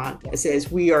Taiwan. It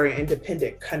says, we are an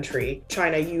independent country.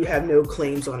 China, you have no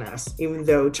claims on us, even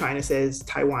though China says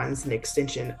Taiwan is an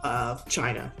extension of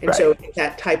China. And so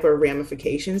that type of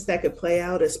ramifications that could play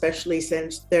out, especially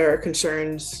since there are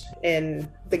concerns in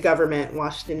the government,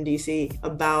 Washington, D.C.,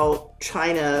 about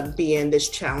China being this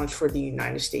challenge for the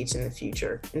United States in the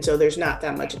future. And so there's not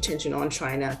that much attention on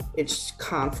China, its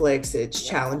conflicts, its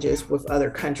challenges with other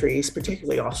countries,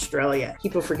 particularly Australia.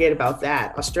 People forget about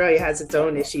that. Australia has its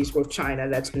own issues with China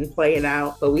that's been playing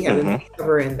out, but we haven't been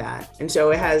covering that. And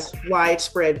so it has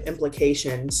widespread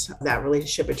implications, that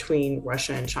relationship between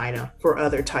Russia and China, for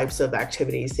other types of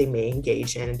activities they may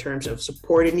engage in terms of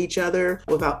supporting each other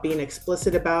without being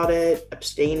explicit about it,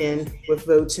 abstaining with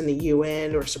votes in the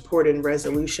UN or supporting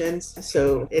resolutions.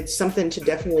 So it's something to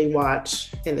definitely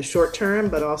watch in the short term,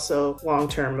 but also long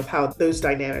term, of how those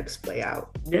dynamics play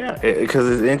out. Yeah, because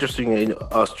it's interesting.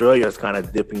 Australia is kind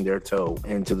of dipping their toe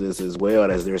into this as well,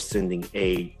 as they're sending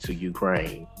aid to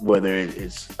Ukraine, whether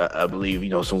it's, I believe,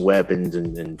 some weapons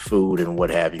and food and what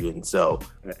have you. And so,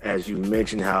 as you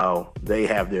mentioned, how they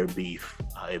have their beef,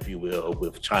 if you will,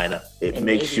 with China, it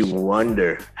makes you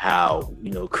wonder how,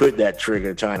 could that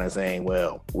trigger China saying,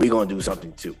 well, we're going to do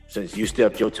something too. Since you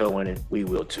stepped your toe in it, we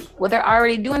will too. Well, they're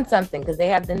already doing something, because they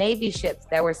have the Navy ships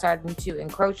that were starting to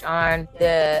encroach on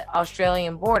the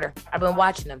Australian border. I've been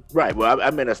watching them. Right. Well,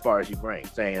 I meant as far as Ukraine,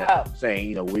 saying,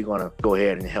 we're going to go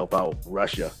ahead and help out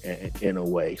Russia in a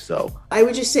way. So I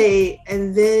would just say,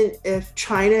 and then if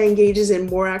China engages in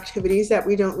more activities that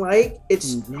we don't like,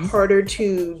 it's harder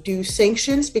to do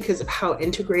sanctions because of how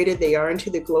integrated they are into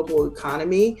the global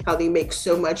economy, how they make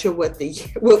so much of what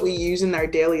we use in our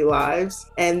daily lives.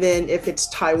 And then if it's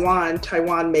Taiwan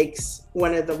makes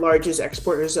one of the largest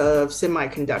exporters of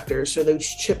semiconductors, so those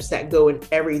chips that go in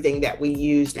everything that we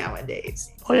use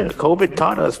nowadays. Oh yeah, COVID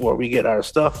taught us where we get our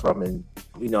stuff from, and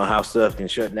how stuff can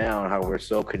shut down, how we're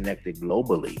so connected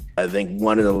globally. I think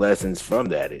one of the lessons from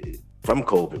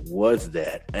COVID was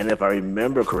that, and if I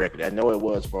remember correctly, I know it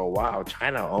was for a while,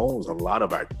 China owns a lot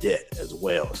of our debt as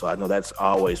well. So I know that's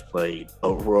always played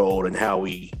a role in how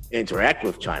we interact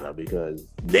with China, because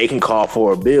they can call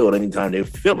for a bill anytime they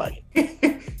feel like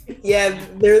it. Yeah,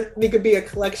 there could be a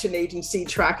collection agency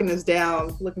tracking us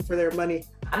down, looking for their money.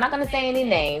 I'm not going to say any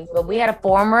names, but we had a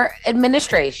former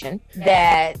administration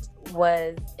that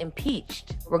was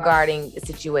impeached regarding the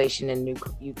situation in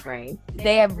Ukraine.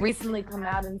 They have recently come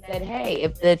out and said, hey,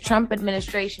 if the Trump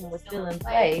administration was still in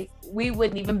place, we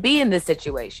wouldn't even be in this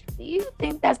situation. Do you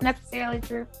think that's necessarily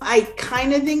true? I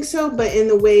kind of think so, but in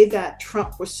the way that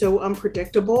Trump was so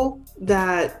unpredictable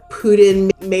that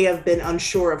Putin may have been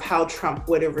unsure of how Trump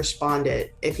would have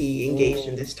responded if he engaged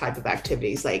in this type of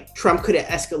activities. Like, Trump could have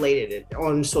escalated it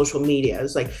on social media.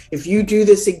 It's like, if you do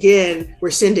this again, we're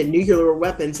sending nuclear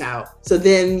weapons out. So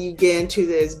then you get into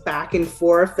this back and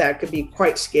forth that could be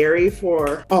quite scary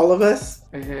for all of us.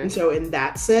 And so in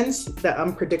that sense, the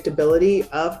unpredictability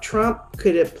of Trump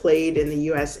could have played in the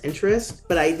U.S. interest.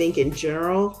 But I think in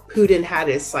general, Putin had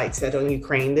his sights set on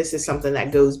Ukraine. This is something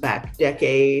that goes back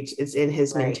decades. It's in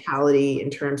his mentality in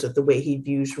terms of the way he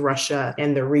views Russia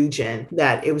and the region,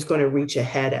 that it was going to reach a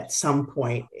head at some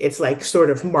point. It's like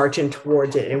sort of marching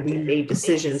towards it. And we made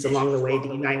decisions along the way, the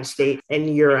United States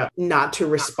and Europe, not to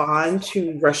respond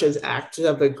to Russia's acts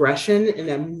of aggression in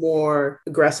a more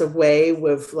aggressive way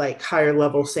with like higher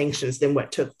level sanctions than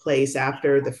what took place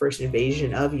after the first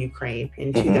invasion of Ukraine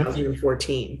in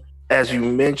 2014. As you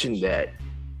mentioned that,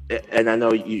 and I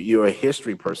know you're a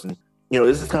history person,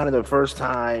 this is kind of the first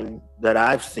time that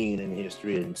I've seen in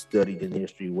history and studied in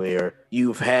history where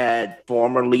you've had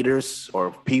former leaders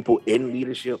or people in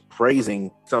leadership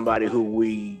praising somebody who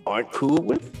we aren't cool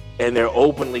with, and they're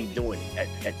openly doing it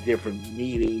at different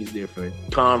meetings, different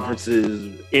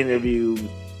conferences, interviews.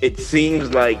 It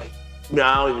seems like, I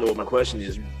don't even know what my question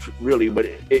is really, but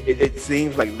it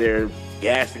seems like they're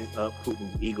gassing up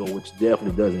Putin's ego, which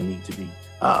definitely doesn't need to be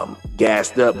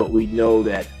gassed up. But we know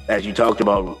that, as you talked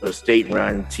about, a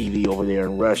state-run TV over there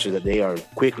in Russia, that they are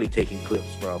quickly taking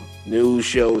clips from news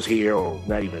shows here, or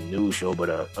not even a news show, but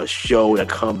a show that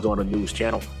comes on a news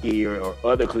channel here, or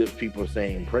other clips people are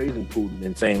saying, praising Putin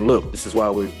and saying, look, this is why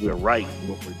we're right in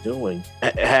what we're doing.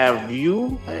 Have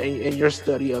you, in your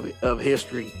study of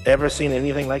history, ever seen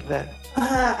anything like that?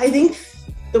 I think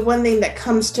the one thing that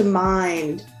comes to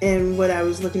mind in what I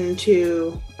was looking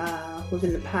into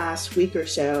within the past week or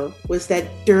so was that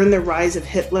during the rise of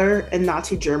Hitler and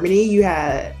Nazi Germany, you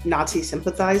had Nazi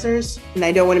sympathizers. And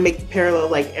I don't want to make the parallel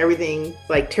like everything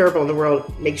like terrible in the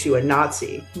world makes you a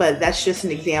Nazi, but that's just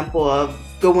an example of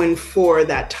going for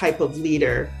that type of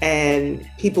leader and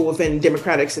people within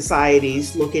democratic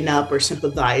societies looking up or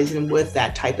sympathizing with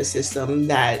that type of system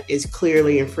that is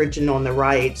clearly infringing on the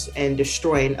rights and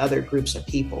destroying other groups of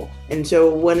people. And so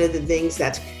one of the things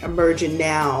that's emerging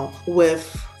now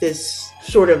with this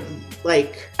sort of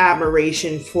like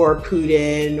admiration for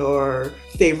Putin or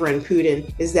favoring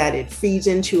Putin is that it feeds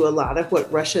into a lot of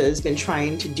what Russia has been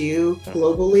trying to do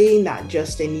globally, not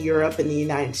just in Europe and the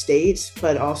United States,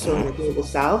 but also in the global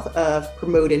South, of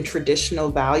promoting traditional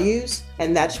values.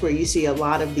 And that's where you see a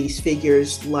lot of these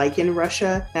figures like in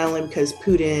Russia, not only because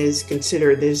Putin is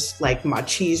considered this like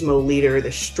machismo leader,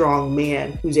 the strong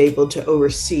man who's able to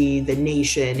oversee the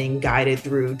nation and guide it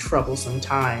through troublesome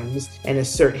times and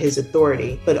assert his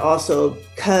authority, but also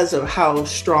because of how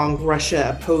strong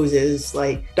Russia opposes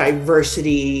like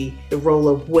diversity, the role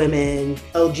of women,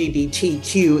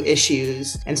 LGBTQ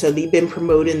issues. And so they've been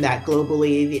promoting that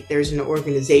globally. There's an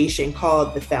organization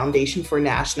called the Foundation for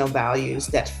National Values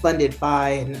that's funded by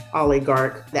an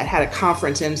oligarch that had a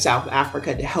conference in South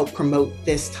Africa to help promote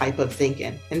this type of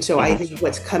thinking. And so I think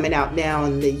what's coming out now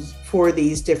for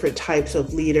these different types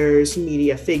of leaders,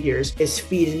 media figures, is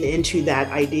feeding into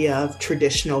that idea of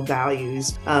traditional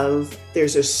values of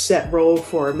there's a set role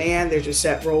for a man, there's a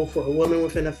set role for a woman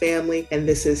within a family, and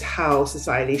this is how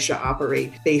society should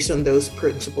operate based on those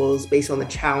principles, based on the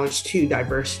challenge to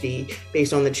diversity,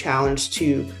 based on the challenge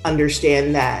to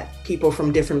understand that people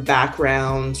from different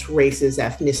backgrounds, races,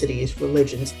 ethnicities,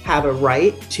 religions have a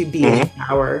right to be in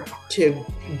power, to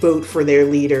vote for their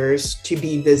leaders, to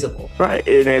be visible. Right.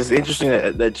 And it's interesting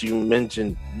that you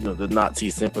mentioned, the Nazi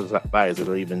sympathizers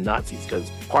or even Nazis, because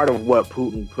part of what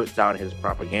Putin puts out in his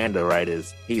propaganda, right,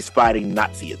 is he's fighting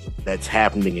Nazism that's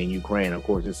happening in Ukraine. Of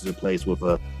course, this is a place with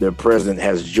their president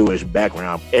has Jewish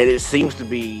background. And it seems to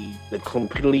be the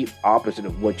complete opposite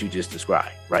of what you just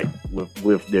described, right,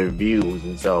 with their views.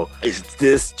 And so is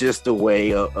this just a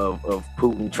way of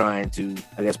Putin trying to,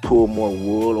 I guess, pull more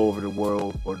wool over the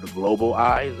world or the global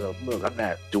eyes of, look, I'm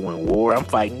not doing war, I'm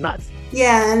fighting Nazis?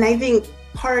 Yeah, and I think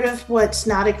part of what's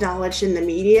not acknowledged in the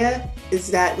media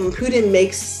is that when Putin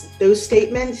makes those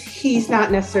statements, he's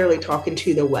not necessarily talking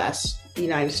to the West, the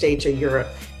United States or Europe.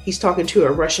 He's talking to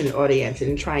a Russian audience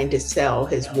and trying to sell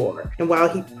his war. And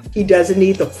while he doesn't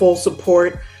need the full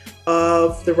support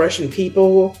of the Russian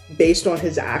people based on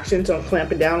his actions on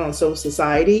clamping down on civil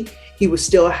society, he would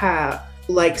still have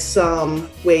like some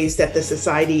ways that the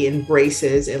society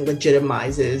embraces and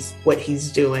legitimizes what he's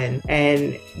doing.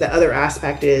 And the other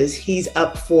aspect is he's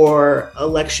up for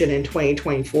election in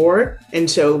 2024. And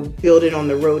so building on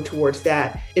the road towards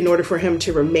that, in order for him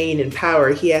to remain in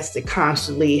power, he has to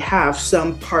constantly have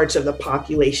some parts of the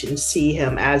population see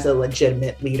him as a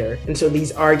legitimate leader. And so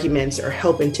these arguments are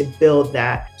helping to build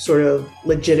that sort of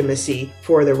legitimacy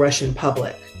for the Russian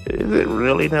public. Is it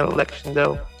really an election,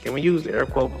 though? Can we use air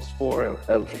quotes for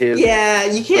his? Yeah,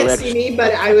 you can't election? see me,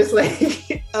 but I was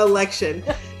like, election.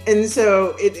 And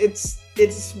so it's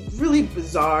really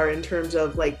bizarre in terms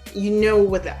of like,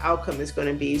 what the outcome is going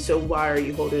to be. So why are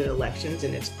you holding elections?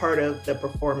 And it's part of the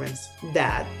performance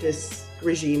that this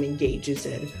regime engages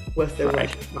in with the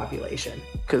Russian population.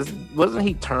 Because wasn't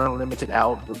he term limited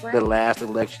out the last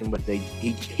election, but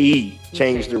he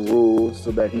changed the rules so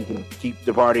that he can keep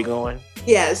the party going?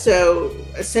 Yeah, so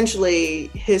essentially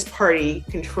his party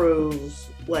controls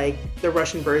like the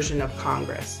Russian version of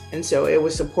Congress. And so it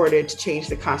was supported to change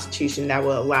the constitution that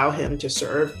will allow him to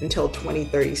serve until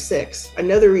 2036.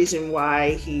 Another reason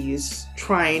why he's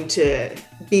trying to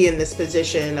be in this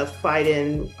position of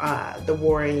fighting the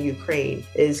war in Ukraine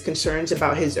is concerns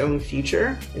about his own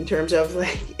future in terms of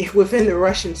like within the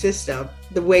Russian system.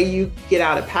 The way you get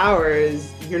out of power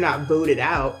is you're not voted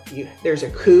out. There's a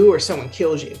coup or someone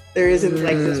kills you. There isn't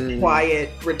like this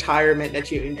quiet retirement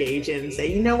that you engage in and say,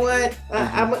 you know what,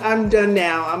 I'm done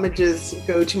now. I'm gonna just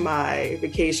go to my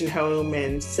vacation home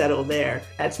and settle there.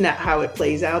 That's not how it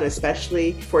plays out,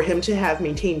 especially for him to have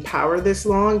maintained power this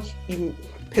long. He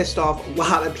pissed off a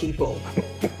lot of people.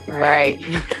 Right.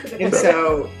 And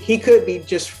so he could be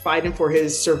just fighting for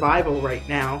his survival right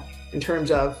now in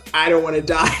terms of, I don't want to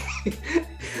die.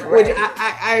 Which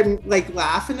I'm like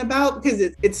laughing about because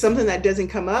it's something that doesn't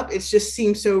come up. It just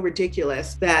seems so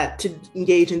ridiculous that to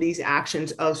engage in these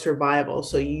actions of survival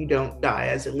so you don't die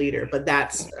as a leader. But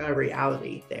that's a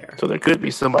reality there. So there could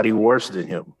be somebody worse than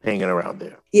him hanging around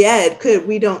there. Yeah, it could.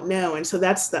 We don't know. And so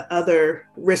that's the other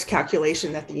risk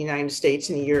calculation that the United States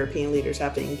and the European leaders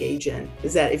have to engage in,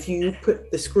 is that if you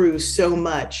put the screws so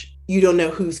much, you don't know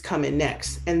who's coming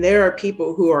next. And there are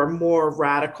people who are more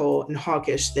radical and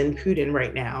hawkish than Putin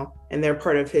right now, and they're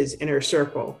part of his inner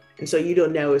circle. And so you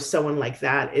don't know if someone like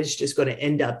that is just going to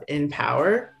end up in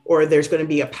power, or there's going to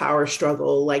be a power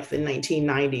struggle like the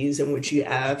 1990s in which you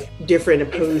have different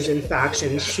opposing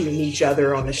factions shooting each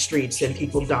other on the streets and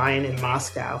people dying in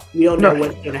Moscow. You don't know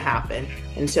what's going to happen.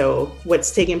 And so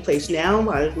what's taking place now,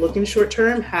 looking short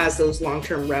term, has those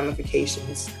long-term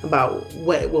ramifications about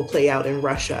what will play out in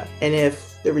Russia. And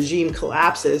if the regime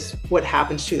collapses, what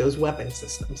happens to those weapon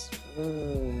systems?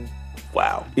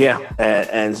 Wow. Yeah.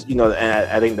 And you know, and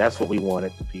I think that's what we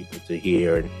wanted the people to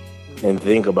hear and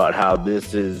think about, how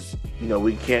this is, you know,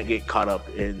 we can't get caught up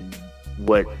in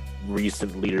what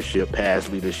recent leadership,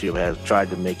 past leadership has tried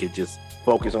to make it just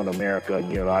focus on America. And,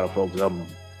 you know, a lot of folks, I'm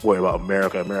worried about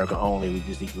America only. We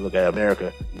just need to look at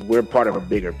America. We're part of a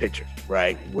bigger picture,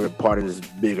 right? We're part of this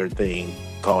bigger thing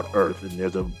called Earth, and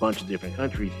there's a bunch of different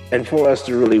countries. And for us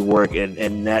to really work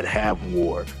and not have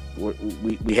war,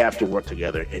 we have to work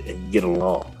together and get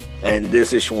along. And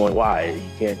this is showing why you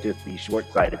can't just be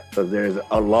short-sighted, because there's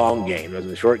a long game. There's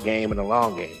a short game and a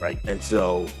long game, right? And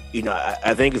so, you know,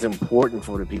 I think it's important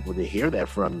for the people to hear that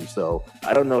from you. So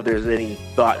I don't know if there's any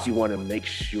thoughts you want to make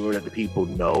sure that the people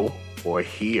know or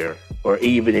hear, or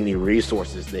even any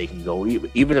resources they can go,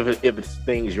 even if it's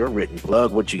things you're written,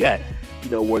 plug what you got, you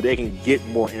know, where they can get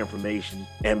more information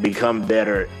and become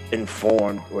better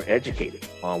informed or educated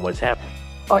on what's happening.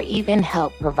 Or even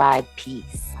help provide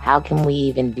peace. How can we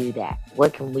even do that?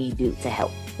 What can we do to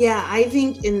help? Yeah, I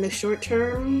think in the short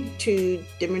term, to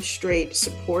demonstrate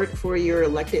support for your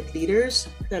elected leaders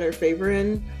that are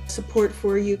favoring support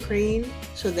for Ukraine,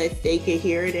 so that they can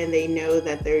hear it and they know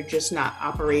that they're just not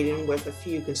operating with a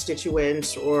few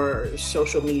constituents or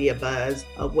social media buzz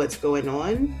of what's going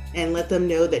on, and let them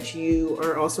know that you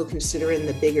are also considering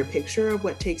the bigger picture of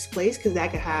what takes place, because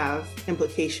that could have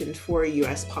implications for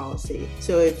U.S. policy.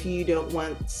 So if you don't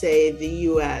want, say, the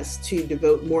U.S. to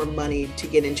devote more money to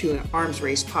get into an arms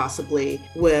race possibly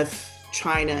with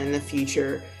China in the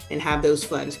future, and have those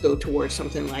funds go towards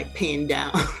something like paying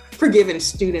down forgiving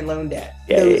student loan debt.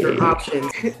 Those are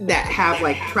options that have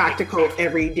like practical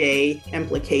everyday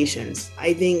implications.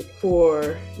 I think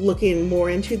for looking more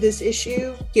into this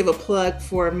issue, give a plug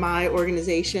for my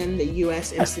organization, the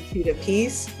U.S. Institute of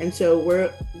Peace. And so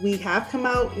we have come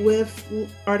out with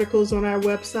articles on our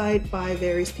website by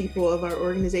various people of our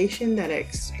organization that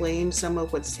explain some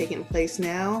of what's taking place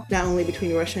now, not only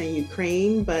between Russia and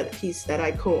Ukraine, but a piece that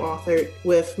I co-authored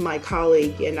with my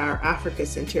colleague in our Africa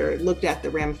Center looked at the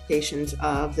ramifications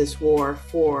of this war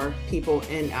for people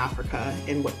in Africa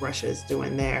and what Russia is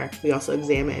doing there. We also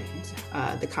examined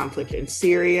the conflict in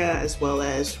Syria, as well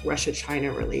as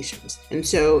Russia-China relations. And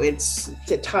so it's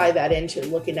to tie that into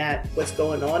looking at what's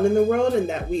going on in the world, and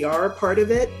that we are a part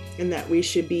of it, and that we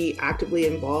should be actively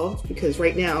involved, because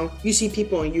right now you see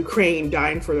people in Ukraine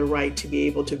dying for the right to be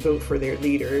able to vote for their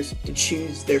leaders, to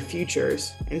choose their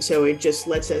futures. And so it just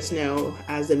lets us know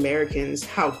as Americans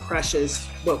how precious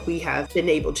what we have been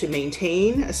able to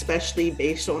maintain, especially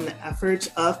based on the efforts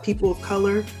of people of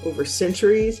color over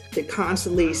centuries to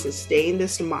constantly sustain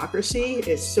this democracy,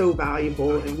 is so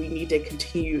valuable. And we need to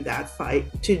continue that fight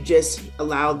to just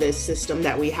allow this system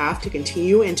that we have to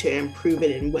continue and to improve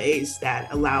it in ways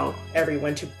that allow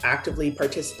everyone to actively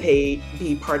participate,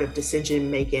 be part of decision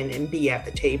making, and be at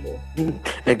the table.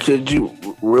 And could you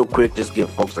real quick just give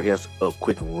folks, I guess, a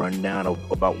quick rundown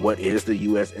about what is the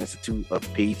U.S. Institute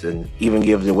of Peace, and even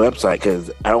give the website, because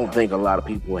I don't think a lot of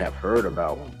people have heard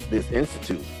about this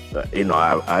institute.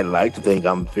 I like to think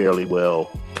I'm fairly well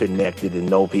connected and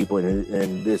know people,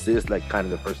 and this is like kind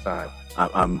of the first time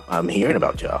I'm hearing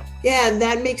about y'all. Yeah,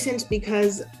 that makes sense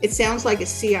because it sounds like a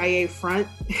CIA front,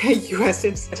 U.S.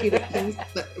 Institute of Peace,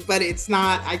 but it's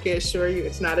not. I can assure you,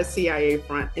 it's not a CIA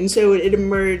front. And so it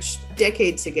emerged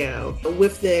decades ago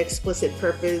with the explicit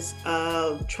purpose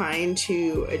of trying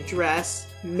to address,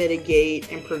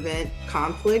 mitigate, and prevent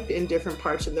conflict in different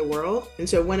parts of the world. And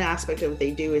so one aspect of what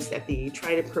they do is that they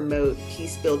try to promote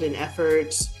peace building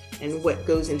efforts and what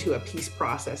goes into a peace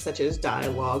process, such as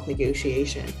dialogue,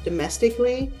 negotiation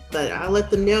domestically. But I'll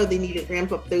let them know they need to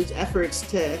ramp up those efforts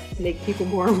to make people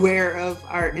more aware of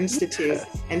our institute.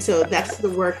 And so that's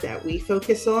the work that we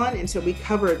focus on. And so we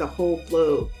cover the whole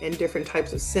globe in different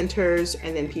types of centers,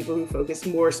 and then people who focus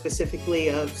more specifically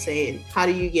of saying, how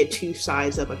do you get two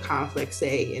sides of a conflict,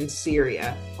 say in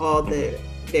Syria, all the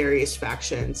various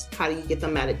factions, how do you get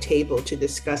them at a table to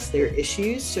discuss their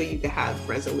issues so you can have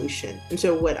resolution? And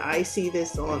so what I see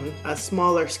this on a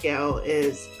smaller scale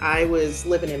is I was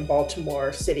living in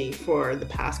Baltimore City for the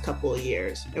past couple of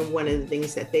years. And one of the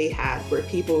things that they had were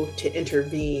people to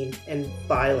intervene in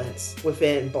violence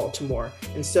within Baltimore.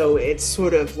 And so it's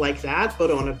sort of like that,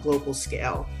 but on a global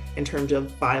scale, in terms of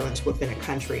violence within a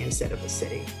country instead of a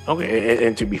city. Okay,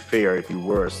 and to be fair, if you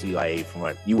were a CIA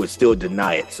front, you would still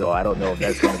deny it. So I don't know if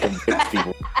that's going to convince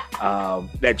people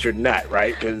that you're not,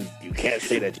 right? Because you can't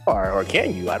say that you are, or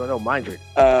can you? I don't know, mind you.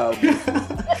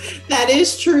 That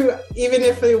is true. Even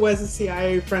if it was a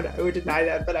CIA front, I would deny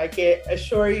that. But I can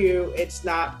assure you it's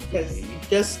not, because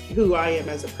just who I am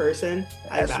as a person.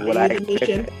 That's what I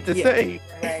expected to say.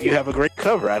 Right. You have a great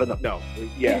cover. I don't know. No,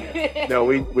 yeah. No,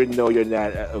 we know you're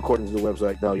not. According to the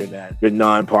website, no, you're not. You're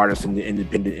nonpartisan,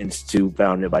 independent institute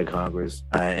founded by Congress.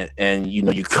 And you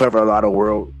know, you cover a lot of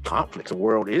world conflicts and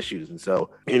world issues. And so,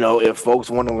 you know, if folks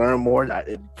want to learn more,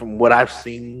 from what I've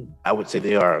seen, I would say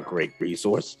they are a great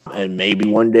resource. And maybe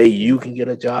one day you can get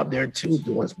a job there too,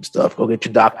 doing some stuff. Go get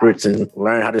your doctorates and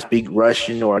learn how to speak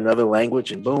Russian or another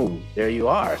language, and boom, there you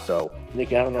are. So,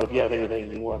 Nicky, I don't know if you have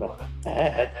anything you want to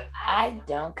add. I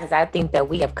don't, because I think that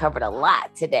we have covered a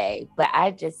lot today. But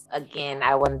I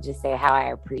want to just say how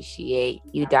I appreciate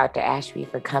you, Dr. Ashby,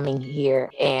 for coming here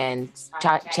and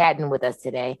chatting with us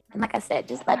today. And like I said,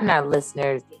 just letting our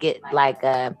listeners get like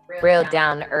a real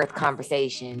down-to-earth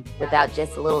conversation without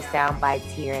just a little sound bites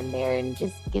here and there, and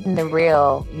just getting the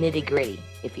real nitty-gritty,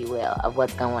 if you will, of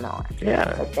what's going on.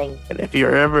 Yeah. So thank you. And if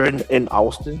you're ever in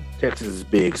Austin, Texas is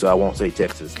big, so I won't say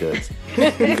Texas because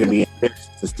you can be in Texas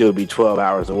and still be 12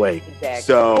 hours away. Exactly.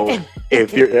 So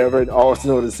if you're ever in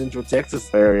Austin or the Central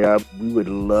Texas area, we would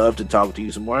love to talk to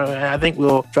you some more. And I think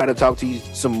we'll try to talk to you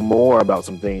some more about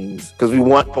some things because we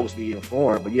want folks to be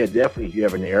informed. But yeah, definitely, if you're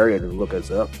ever in the area, to look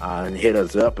us up and hit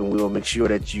us up, and we'll make sure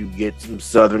that you get some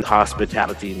Southern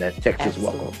hospitality and that Texas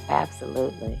welcome.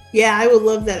 Absolutely. Yeah, I would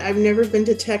love that. I've never been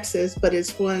to Texas, but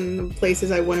it's one of the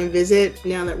places I want to visit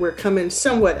now that we're coming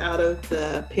somewhat out of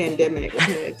the pandemic.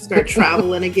 Start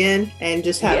traveling again and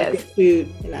just have good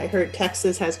food. And I heard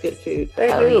Texas has good food. They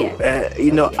do. Yes.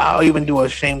 You know, I'll even do a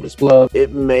shameless plug.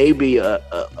 It may be a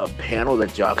panel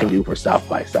that y'all can do for South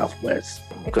by Southwest,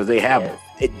 because they have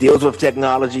it deals with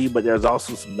technology, but there's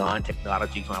also some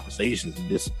non-technology conversations. And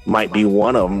this might be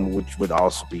one of them, which would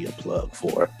also be a plug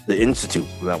for the Institute.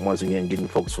 Once again, getting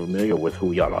folks familiar with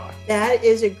who y'all are. That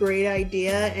is a great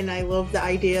idea. And I love the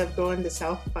idea of going to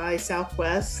South by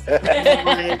Southwest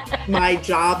on my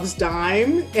job's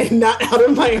dime and not out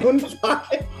of my own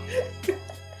pocket.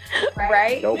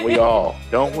 Right? Don't we all?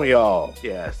 Don't we all?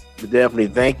 Yes. But definitely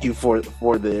thank you for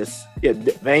this. Yeah,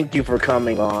 thank you for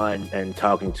coming on and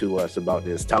talking to us about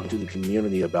this, talking to the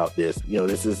community about this. You know,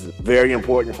 this is very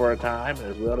important for our time,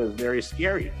 as well as very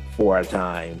scary for our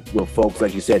time, with folks,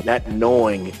 like you said, not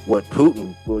knowing what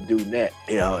Putin will do next.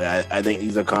 You know, I think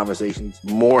these are conversations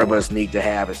more of us need to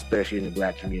have, especially in the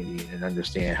Black community, and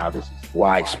understand how this is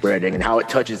widespread and how it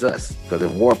touches us. Because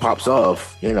if war pops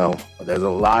off, you know, there's a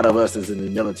lot of us that's in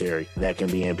the military that can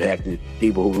be impacted,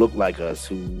 people who look like us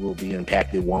who will be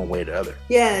impacted one way or the other.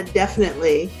 Yeah,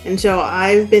 definitely. And so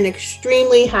I've been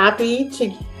extremely happy to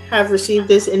have received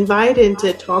this invite and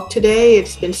to talk today.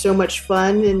 It's been so much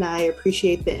fun, and I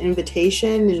appreciate the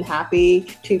invitation, and happy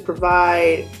to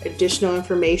provide additional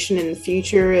information in the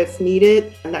future if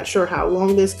needed. I'm not sure how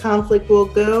long this conflict will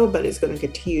go, but it's going to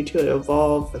continue to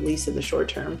evolve, at least in the short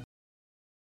term.